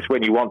 interesting. Because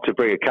when you want to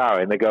bring a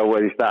car in, they go,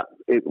 well, is that...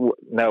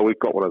 No, we've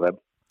got one of them.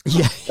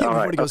 Yeah, we've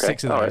already got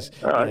 6 of those.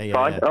 All right,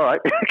 fine. All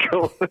right,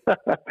 cool.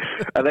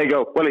 And they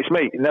go, well, it's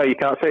me. No, you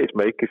can't say it's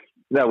me because,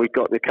 no, we've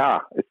got the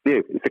car. It's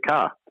you. It's the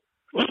car.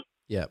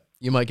 Yeah.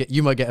 You might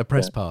get a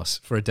press pass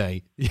for a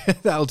day. Yeah,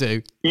 that'll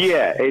do.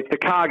 Yeah, it's the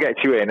car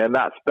gets you in, and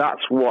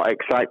that's what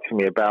excites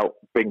me about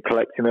been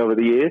collecting over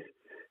the years,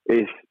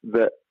 is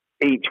that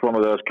each one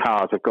of those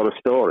cars have got a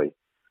story.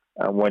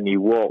 And when you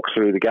walk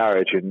through the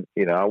garage, and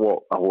I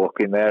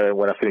walk in there, and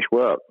when I finish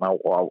work, I'll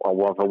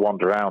have a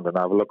wander around and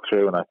have a look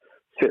through, and I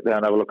sit there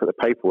and have a look at the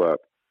paperwork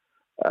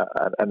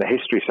and the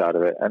history side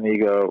of it, and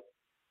you go,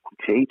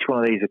 each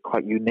one of these are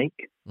quite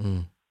unique,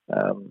 and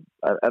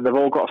they've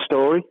all got a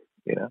story,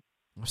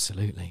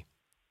 Absolutely.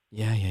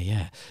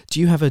 Yeah.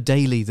 Do you have a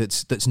daily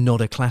that's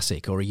not a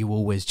classic, or are you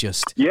always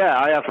just? Yeah,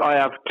 I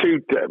have 3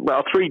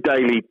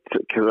 daily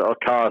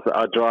cars that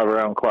I drive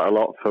around quite a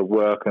lot for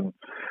work, and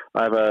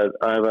I have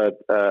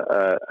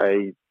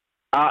a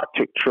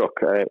Arctic truck,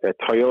 a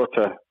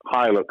Toyota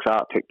Hilux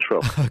Arctic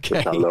truck, which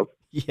I love.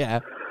 Yeah.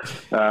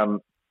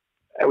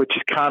 Which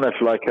is kind of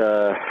like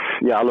I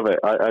love it.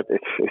 I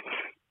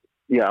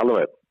love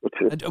it.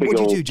 And what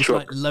do you do? Just truck.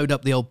 Like load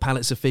up the old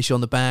pallets of fish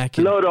on the back?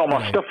 And, load all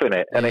my stuff in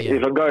it. And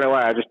if I'm going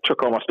away, I just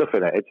chuck all my stuff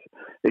in it.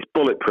 It's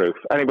bulletproof.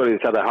 Anybody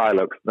that's had a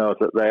Hilux knows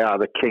that they are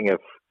the king of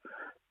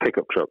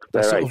pickup trucks.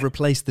 They sort of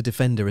replaced the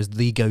Defender as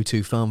the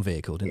go-to farm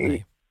vehicle, didn't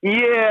they?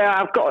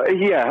 Yeah,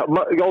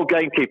 old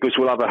gamekeepers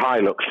will have a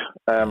Hilux.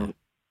 And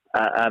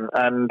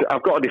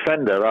I've got a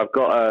Defender. I've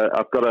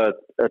got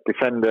a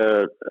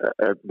Defender,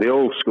 the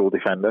old school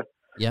Defender.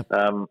 Yep.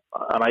 And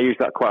I use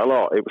that quite a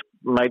lot. It was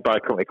made by a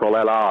company called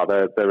LR.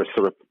 They're a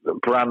sort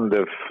of brand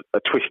of a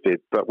Twisted,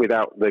 but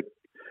without the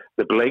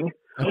bling.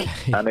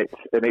 Okay. And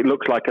it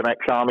looks like an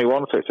ex-army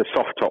one, so it's a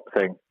soft top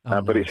thing,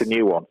 but nice. it's a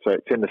new one. So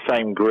it's in the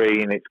same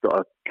green. It's got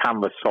a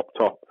canvas soft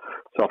top,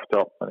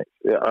 and it's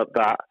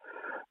that.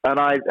 And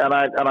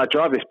I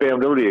drive this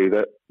BMW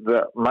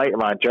that mate of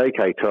mine,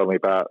 JK, told me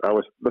about. I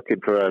was looking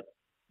for a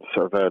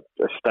sort of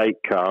a state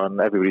car, and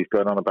everybody's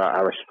going on about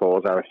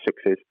RS4s,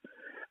 RS6s.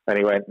 And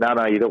he went,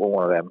 no, you don't want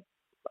one of them.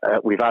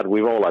 We've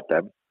all had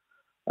them.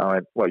 I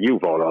went, well,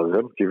 you've all had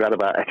them. You've had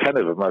about 10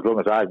 of them as long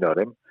as I've known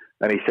him.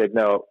 And he said,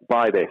 no,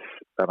 buy this.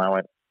 And I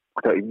went,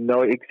 I don't even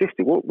know it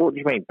existed. What do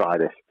you mean, buy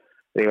this?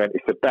 And he went,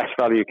 it's the best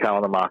value car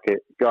on the market.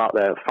 Go out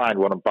there, find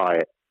one and buy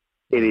it.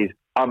 It is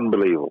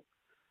unbelievable.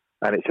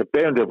 And it's a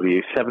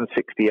BMW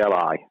 760 Li.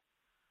 Okay.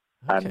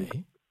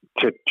 And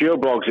to Joe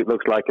Bloggs, it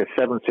looks like a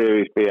 7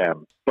 Series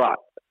BM. But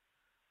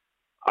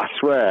I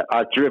swear,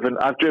 I've driven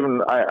a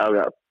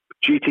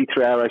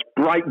GT3 RS,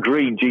 bright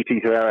green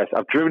GT3 RS.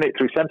 I've driven it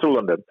through central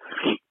London.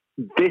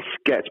 This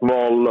gets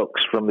more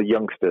looks from the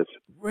youngsters.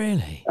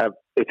 Really?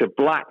 It's a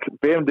black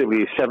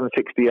BMW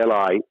 760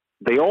 Li.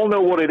 They all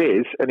know what it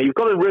is, and you've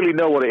got to really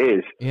know what it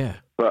is. Yeah.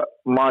 But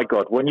my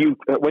God, when you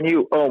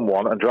own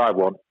one and drive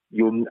one,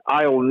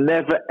 I'll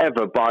never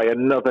ever buy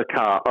another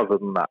car other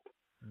than that.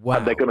 Wow.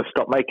 And they're going to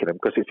stop making them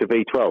because it's a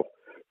V12,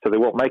 so they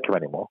won't make them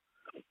anymore.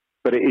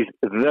 But it is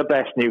the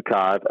best new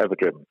car I've ever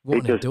driven.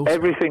 It does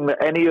everything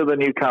that any other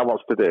new car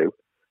wants to do,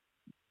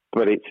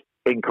 but it's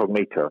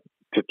incognito.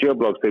 To Joe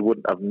Bloggs, they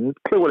wouldn't have a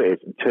clue what it is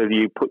until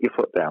you put your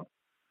foot down.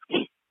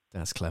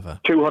 That's clever.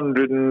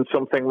 200 and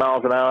something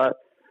miles an hour,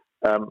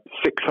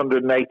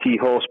 680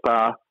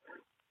 horsepower,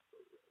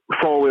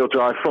 four-wheel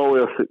drive,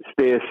 four-wheel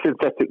steer,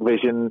 synthetic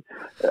vision.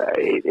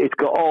 It's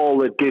got all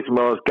the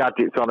gizmos,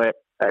 gadgets on it.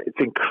 It's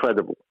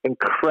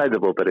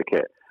incredible bit of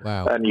kit.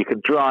 Wow. And you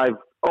can drive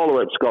all the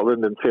way up to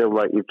Scotland and feel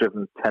like you've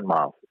driven 10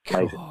 miles.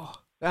 Amazing. Oh,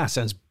 that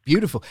sounds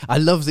beautiful. I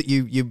love that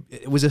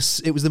it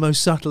was the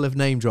most subtle of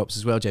name drops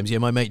as well, James. Yeah,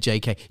 my mate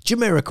JK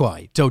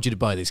Jamiroquai told you to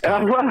buy this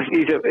car. Well,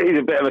 he's a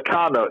bit of a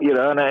car nut, you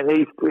know,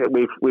 and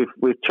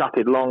we've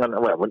chatted long, and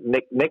well,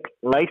 Nick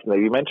Mason, who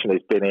you mentioned,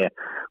 has been here.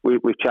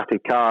 We've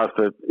chatted cars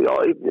for.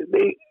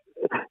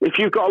 If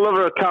you've got a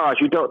lover of cars,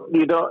 you don't.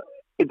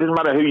 It doesn't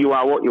matter who you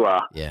are, what you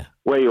are,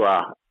 where you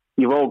are.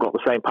 You've all got the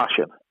same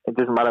passion. It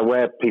doesn't matter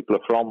where people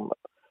are from.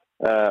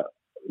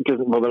 It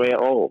doesn't bother me at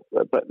all.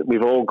 But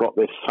we've all got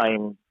this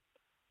same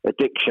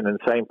addiction and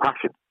same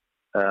passion.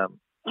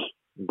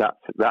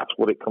 That's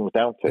what it comes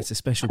down to. It's a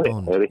special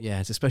bond. Really. Yeah,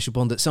 it's a special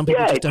bond that some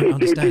people just don't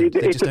understand.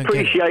 It's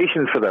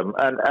appreciation for them.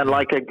 And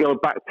like I go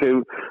back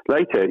to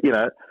later, you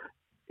know,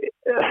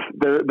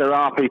 there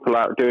are people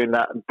out doing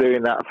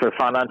that for a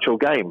financial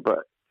gain, but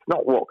it's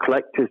not what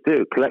collectors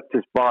do.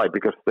 Collectors buy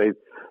because they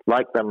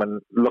like them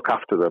and look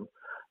after them,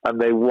 and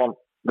they want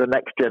the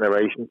next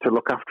generation to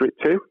look after it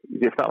too,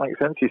 if that makes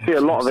sense. You see a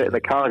lot of it in the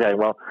car game.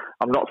 Well,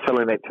 I'm not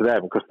selling it to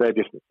them because they're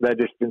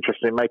just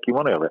interested in making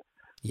money of it.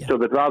 Yeah. So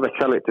they'd rather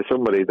sell it to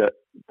somebody that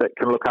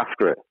can look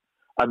after it,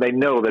 and they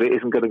know that it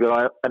isn't going to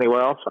go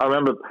anywhere else. I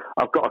remember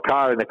I've got a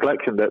car in the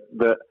collection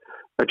that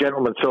a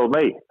gentleman sold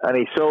me, and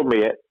he sold me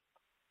it.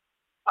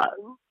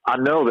 I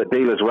know that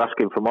dealers were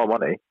asking for more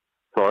money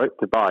for it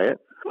to buy it,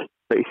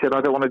 but he said,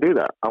 I don't want to do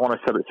that. I want to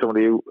sell it to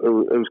somebody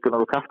who's going to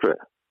look after it.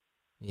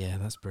 Yeah,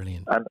 that's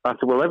brilliant. And I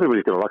said, well,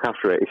 everybody's going to look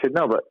after it. He said,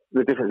 no, but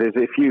the difference is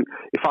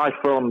if I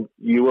phoned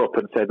you up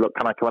and said, look,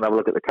 can I come and have a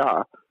look at the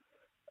car?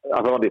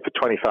 I've owned it for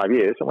 25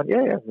 years. I went,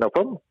 yeah, no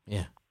problem.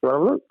 Yeah. Go and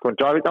have a look. Go and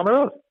drive it down the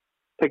road.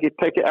 Take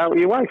it out with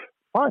your wife.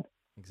 Fine.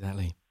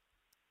 Exactly.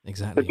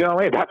 But you know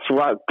what I mean?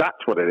 That's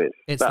what it is.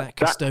 It's that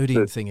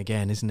custodian thing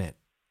again, isn't it?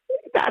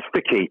 That's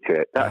the key to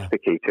it. That's the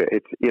key to it.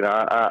 It's, you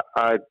know,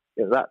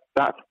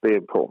 that's the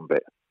important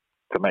bit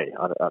to me.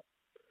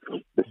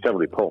 There's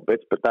several important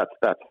bits, but that's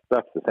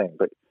the thing.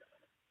 But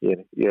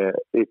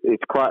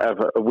it's quite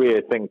a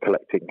weird thing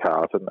collecting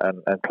cars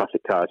and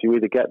classic cars. You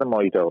either get them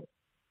or you don't.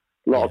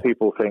 A lot of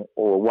people think,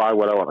 "Oh, why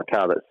would I want a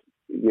car that's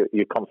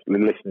you're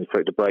constantly listening for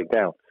it to break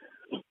down?"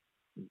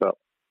 But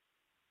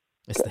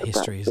it's the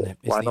history, isn't it?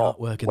 It's why the not?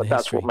 artwork and the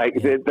that's history. What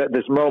makes it.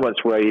 There's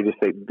moments where you just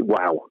think,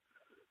 "Wow,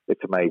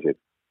 it's amazing."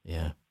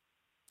 Yeah.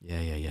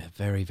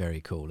 Very,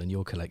 very cool. And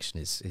your collection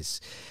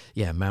is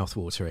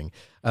mouth-watering.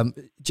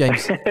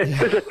 James,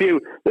 there's a few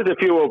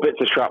old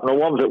bits of shrapnel.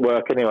 One's at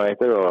work anyway.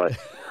 They're all right.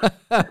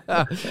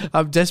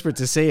 I'm desperate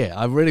to see it.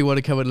 I really want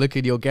to come and look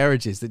in your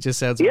garages. That just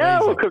sounds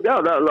amazing.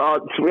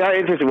 It's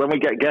interesting when we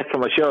get guests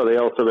on the show. They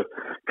all sort of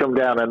come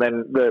down and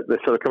then they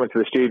sort of come into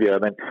the studio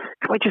and then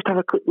can we just have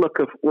a quick look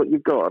of what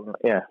you've got? And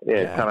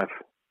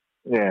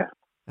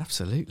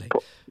Absolutely.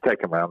 Take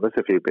them around. There's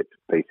a few bits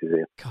and pieces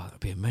here. God, that'd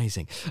be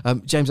amazing.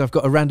 James, I've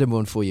got a random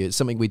one for you. It's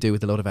something we do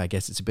with a lot of our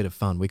guests. It's a bit of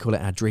fun. We call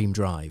it our dream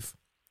drive.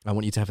 I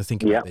want you to have a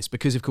think about this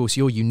because, of course,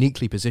 you're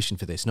uniquely positioned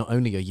for this. Not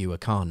only are you a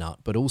car nut,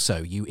 but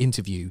also you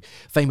interview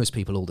famous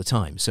people all the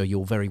time. So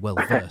you're very well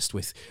versed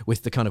with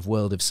the kind of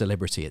world of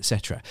celebrity,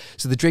 etc.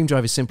 So the dream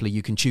drive is simply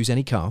you can choose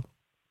any car.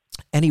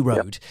 any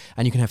road,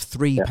 and you can have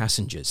 3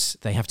 passengers.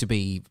 They have to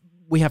be,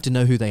 we have to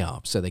know who they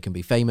are, so they can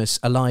be famous,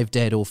 alive,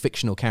 dead, or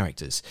fictional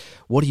characters.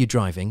 What are you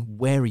driving?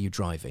 Where are you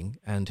driving?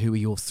 And who are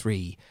your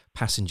 3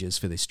 passengers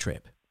for this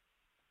trip?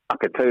 I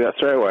could tell you that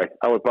straight away.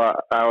 I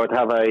would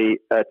have a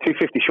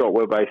 250 short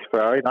wheelbase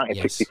Ferrari,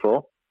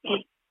 1964,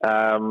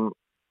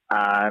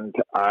 and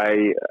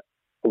I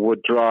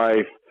would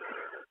drive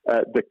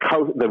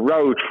the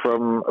road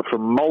from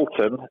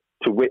Malton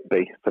to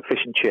Whitby for fish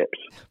and chips.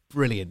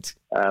 Brilliant.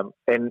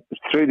 And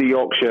through the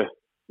Yorkshire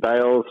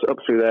Dales, up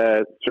through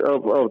there,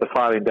 over the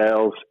Farling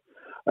Dales,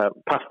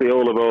 past the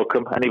Old of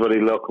Oakham. Anybody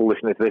local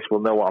listening to this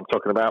will know what I'm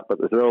talking about, but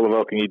there's the Old of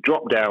Oakham. You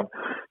drop down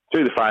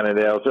through the Farling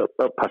Dales,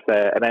 up past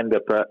there, and end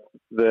up at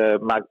the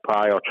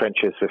Magpie or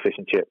Trenches for fish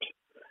and chips.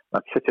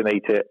 I'd sit and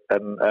eat it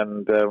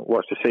and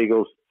watch the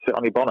seagulls sit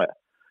on your bonnet.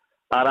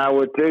 And I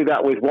would do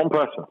that with one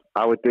person.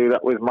 I would do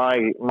that with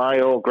my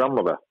old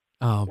grandmother,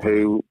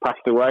 who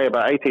passed away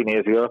about 18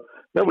 years ago.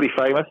 Nobody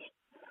famous,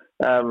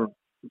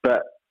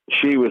 but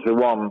she was the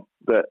one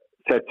that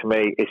said to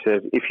me, "It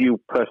says if you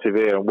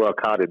persevere and work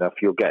hard enough,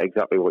 you'll get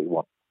exactly what you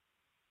want."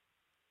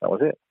 That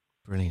was it.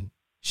 Brilliant.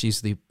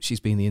 She's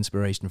been the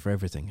inspiration for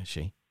everything, has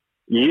she?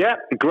 Yeah,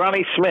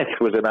 Granny Smith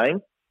was her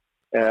name.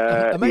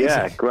 Amazing.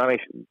 Yeah, Granny.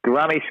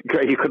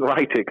 You couldn't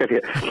write it, could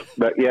you?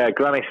 But yeah,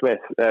 Granny Smith.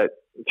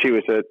 She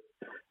was a.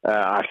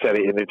 I've said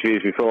it in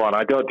interviews before, and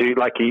I don't do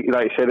like you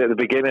said at the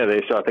beginning of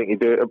this. So I think you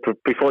do it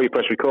before you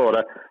press record.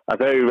 I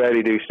very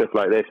rarely do stuff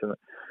like this, and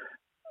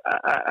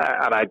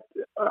I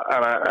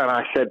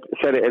said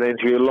it in an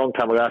interview a long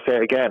time ago. I say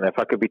it again. If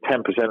I could be 10%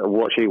 of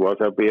what she was,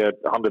 I'd be a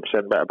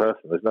 100% better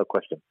person. There's no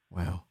question.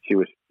 Wow. She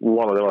was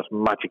one of the most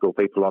magical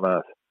people on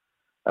earth.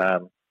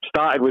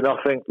 Started with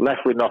nothing,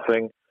 left with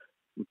nothing,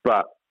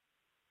 but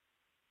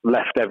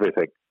left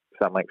everything. Does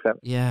that make sense?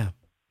 Yeah.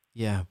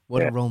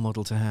 What a role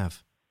model to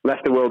have.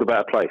 Left the world a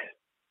better place,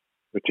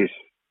 which is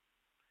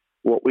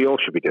what we all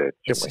should be doing,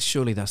 shouldn't we?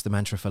 Surely that's the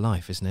mantra for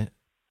life, isn't it?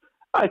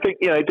 I think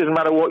it doesn't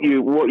matter what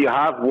you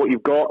have, what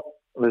you've got.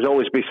 There's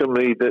always be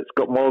somebody that's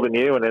got more than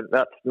you, and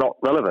that's not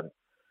relevant.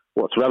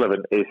 What's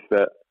relevant is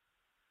that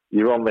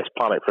you're on this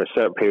planet for a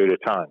certain period of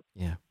time.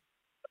 Yeah.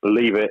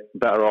 Leave it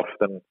better off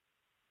than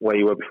where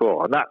you were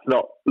before, and that's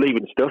not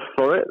leaving stuff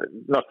for it.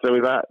 Not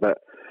necessarily that, but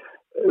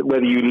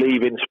whether you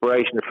leave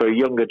inspiration for a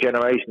younger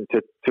generation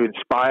to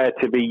inspire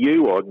to be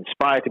you or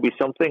inspire to be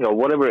something or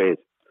whatever it is.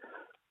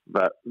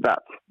 But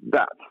that's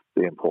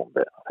the important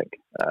bit, I think.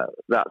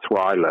 That's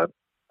what I learned.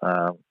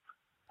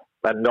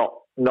 And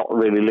not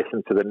really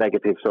listen to the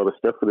negative sort of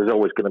stuff. There's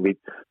always going to be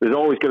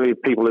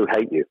people who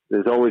hate you.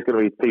 There's always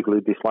going to be people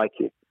who dislike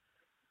you.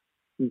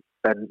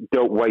 And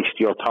don't waste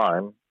your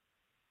time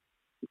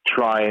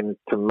trying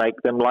to make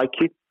them like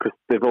you, because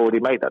they've already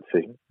made that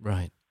decision.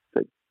 Right.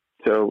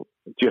 So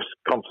just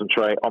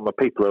concentrate on the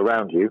people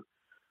around you,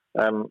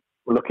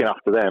 looking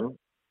after them,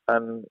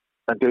 and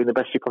doing the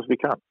best you possibly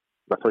can.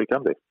 That's all you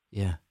can do.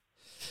 Yeah.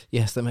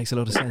 Yes, that makes a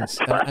lot of sense.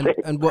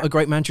 And what a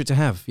great mantra to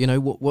have.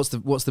 What's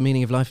the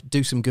meaning of life?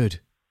 Do some good.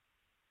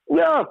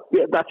 Yeah,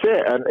 that's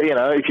it. And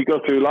if you go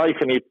through life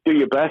and you do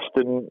your best,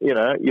 and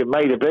you've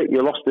made a bit,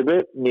 you lost a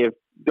bit, and you've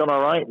done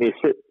all right, and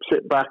you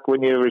sit back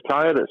when you're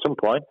retired at some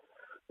point.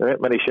 There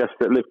aren't many chefs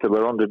that live till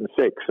they're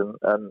 106,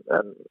 and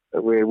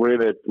we're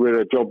in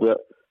a job that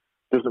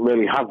doesn't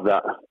really have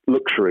that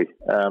luxury.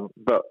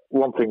 But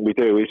one thing we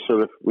do is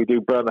we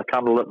do burn the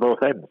candle at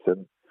both ends,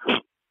 and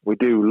we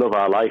do love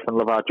our life and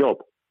love our job.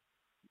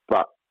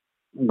 But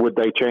would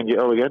they change it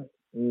all again?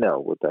 No,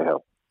 would they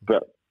help?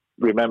 But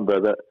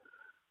remember that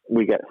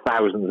we get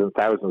thousands and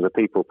thousands of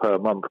people per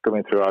month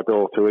coming through our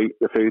door to eat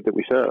the food that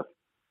we serve.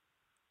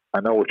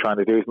 And all we're trying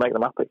to do is make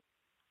them happy.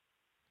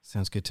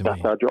 Sounds good to me.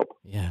 That's our job.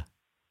 Yeah.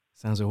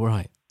 Sounds all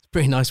right. It's a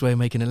pretty nice way of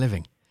making a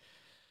living.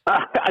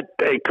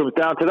 It comes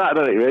down to that,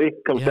 doesn't it, really?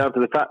 It comes down to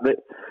the fact that,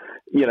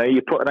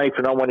 you put an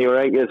apron on when you were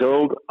 8 years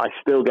old. I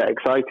still get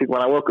excited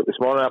when I woke up this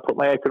morning. I put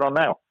my apron on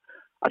now.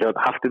 I don't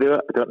have to do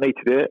it. I don't need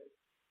to do it.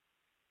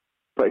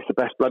 But it's the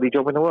best bloody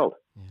job in the world.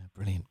 Yeah,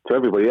 brilliant. To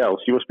everybody else,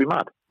 you must be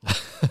mad.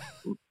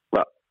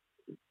 But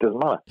it doesn't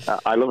matter.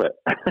 I love it.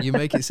 You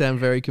make it sound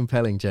very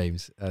compelling,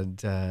 James. And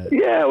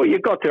yeah, well,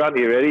 you've got to, haven't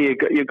you? Really,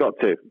 you've got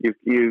to.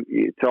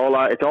 It's all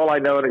I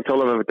know, and it's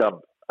all I've ever done.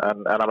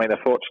 And I'm in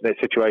a fortunate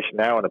situation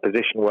now, in a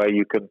position where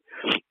you can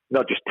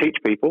not just teach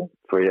people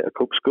for a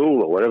cook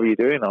school or whatever you're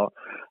doing,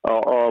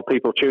 or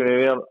people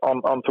tuning in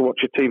on to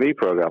watch a TV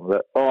program.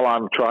 That all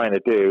I'm trying to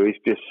do is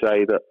just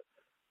say that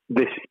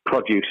this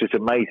produce is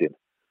amazing.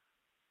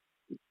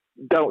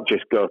 Don't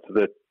just go to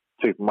the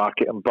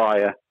supermarket and buy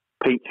a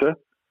pizza.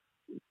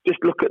 Just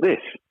look at this.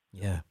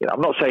 Yeah.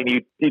 I'm not saying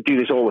you do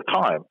this all the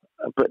time,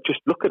 but just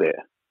look at it.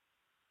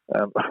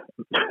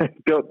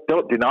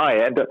 Don't deny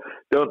it, and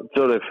don't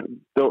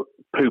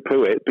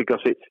poo-poo it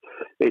because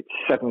it's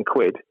 £7.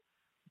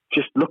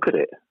 Just look at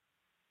it.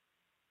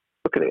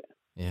 Look at it.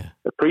 Yeah.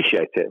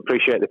 Appreciate it.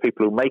 Appreciate the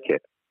people who make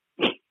it.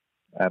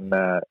 And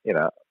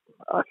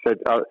I said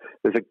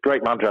there's a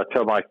great mantra I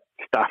tell my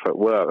staff at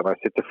work, and I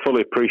said to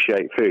fully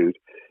appreciate food,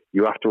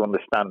 you have to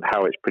understand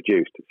how it's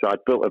produced. So I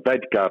built a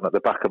veg garden at the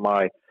back of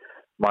my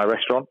my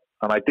restaurant,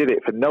 and I did it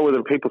for no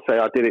other. People say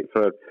I did it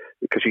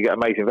because you get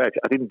amazing veg.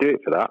 I didn't do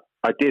it for that.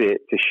 I did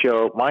it to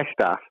show my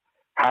staff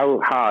how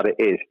hard it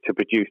is to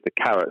produce the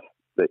carrots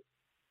that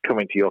come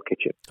into your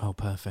kitchen. Oh,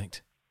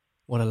 perfect.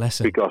 What a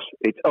lesson. Because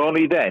it's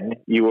only then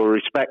you will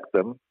respect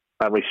them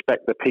and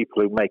respect the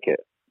people who make it.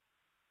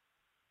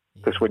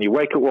 Because when you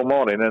wake up one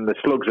morning and the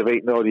slugs have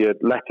eaten all your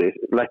lettuce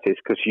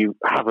because you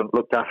haven't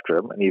looked after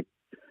them and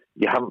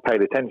you haven't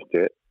paid attention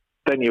to it,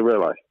 then you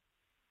realise.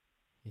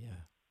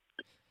 Yeah.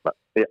 But,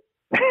 yeah.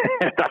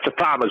 That's a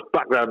farmer's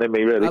background in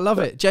me, really. I love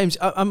it, James.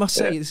 I must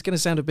say, it's going to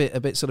sound a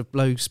bit sort of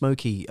blow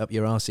smoky up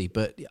your arsey,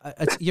 but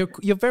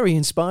you're very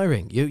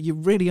inspiring. You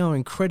really are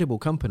incredible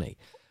company,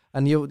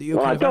 and your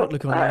kind of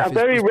outlook on life. I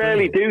very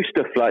rarely do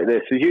stuff like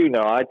this, as you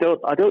know. I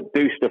don't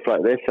do stuff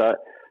like this. I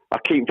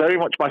keep very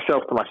much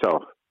myself to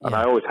myself, and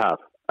I always have.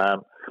 I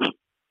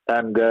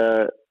mean,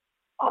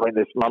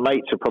 my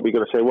mates are probably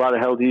going to say, "Why the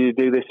hell do you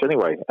do this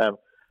anyway?"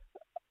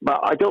 But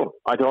I don't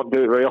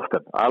do it very often.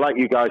 I like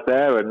you guys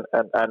there, and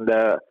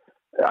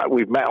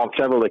we've met on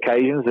several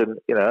occasions, and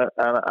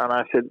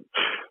I said,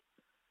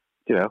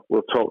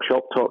 we'll talk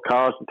shop, talk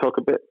cars, and talk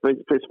a bit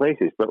bits and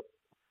pieces. But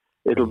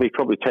it'll be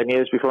probably 10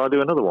 years before I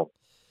do another one.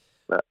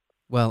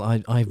 Well,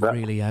 I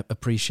really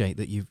appreciate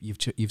that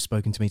you've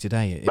spoken to me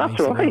today. That's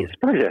all right. It's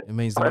a pleasure. It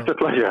means that's a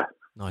pleasure.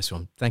 Nice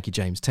one. Thank you,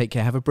 James. Take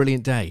care. Have a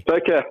brilliant day.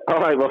 Take care.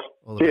 All right, boss.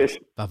 Cheers.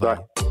 Bye-bye.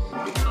 Bye.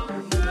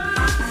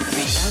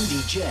 The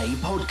Andy J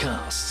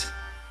Podcast.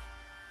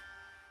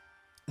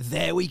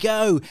 There we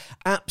go.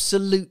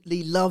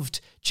 Absolutely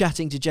loved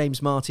chatting to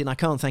James Martin. I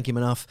can't thank him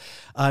enough.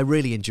 I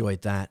really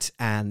enjoyed that.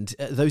 And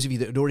those of you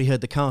that had already heard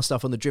the car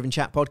stuff on the Driven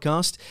Chat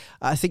podcast,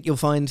 I think you'll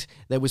find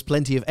there was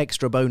plenty of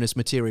extra bonus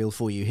material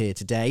for you here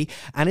today.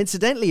 And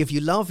incidentally, if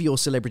you love your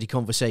celebrity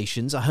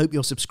conversations, I hope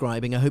you're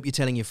subscribing. I hope you're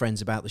telling your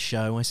friends about the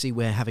show. I see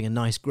we're having a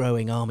nice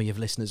growing army of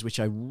listeners, which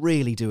I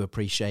really do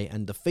appreciate.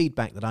 And the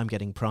feedback that I'm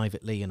getting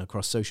privately and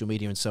across social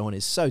media and so on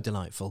is so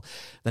delightful.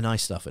 The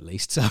nice stuff, at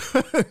least.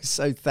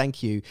 So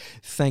thank you.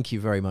 Thank you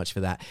very much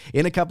for that.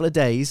 In a couple of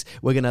days,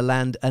 we're going to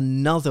land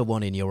another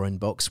one in your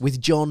inbox with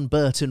John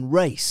Burton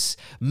Race,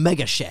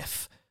 mega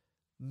chef.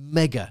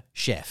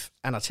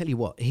 And I'll tell you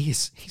what,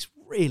 he's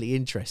really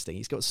interesting.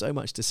 He's got so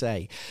much to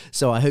say.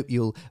 So I hope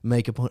you'll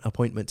make an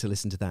appointment to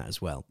listen to that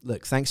as well.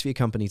 Look, thanks for your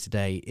company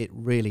today. It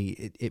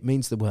really, it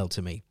means the world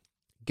to me.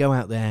 Go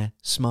out there,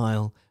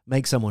 smile,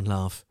 make someone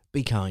laugh,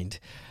 be kind,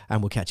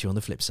 and we'll catch you on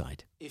the flip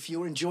side. If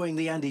you're enjoying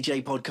the Andy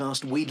J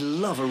Podcast, we'd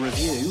love a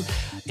review.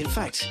 In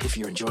fact, if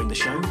you're enjoying the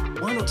show,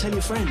 why not tell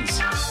your friends?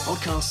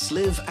 Podcasts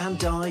live and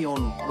die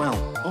on,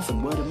 well,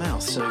 often word of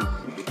mouth, so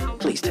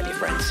please tell your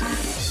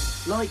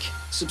friends. Like,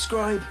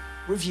 subscribe,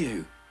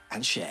 review,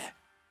 and share.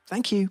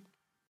 Thank you.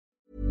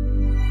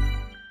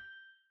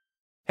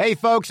 Hey,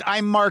 folks,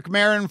 I'm Mark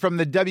Maron from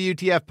the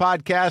WTF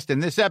Podcast,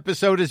 and this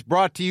episode is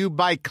brought to you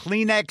by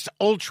Kleenex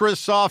Ultra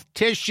Soft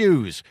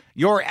Tissues,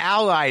 your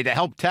ally to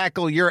help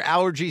tackle your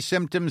allergy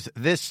symptoms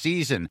this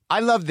season. I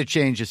love the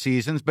change of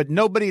seasons, but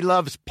nobody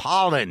loves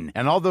pollen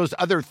and all those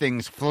other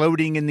things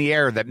floating in the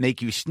air that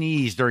make you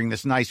sneeze during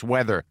this nice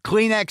weather.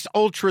 Kleenex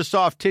Ultra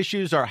Soft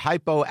Tissues are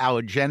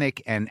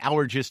hypoallergenic and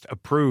allergist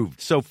approved,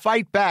 so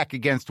fight back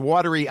against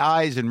watery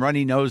eyes and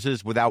runny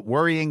noses without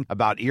worrying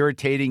about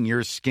irritating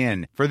your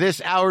skin. For this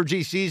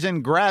allergy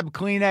season, grab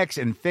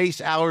Kleenex and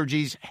face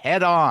allergies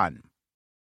head on.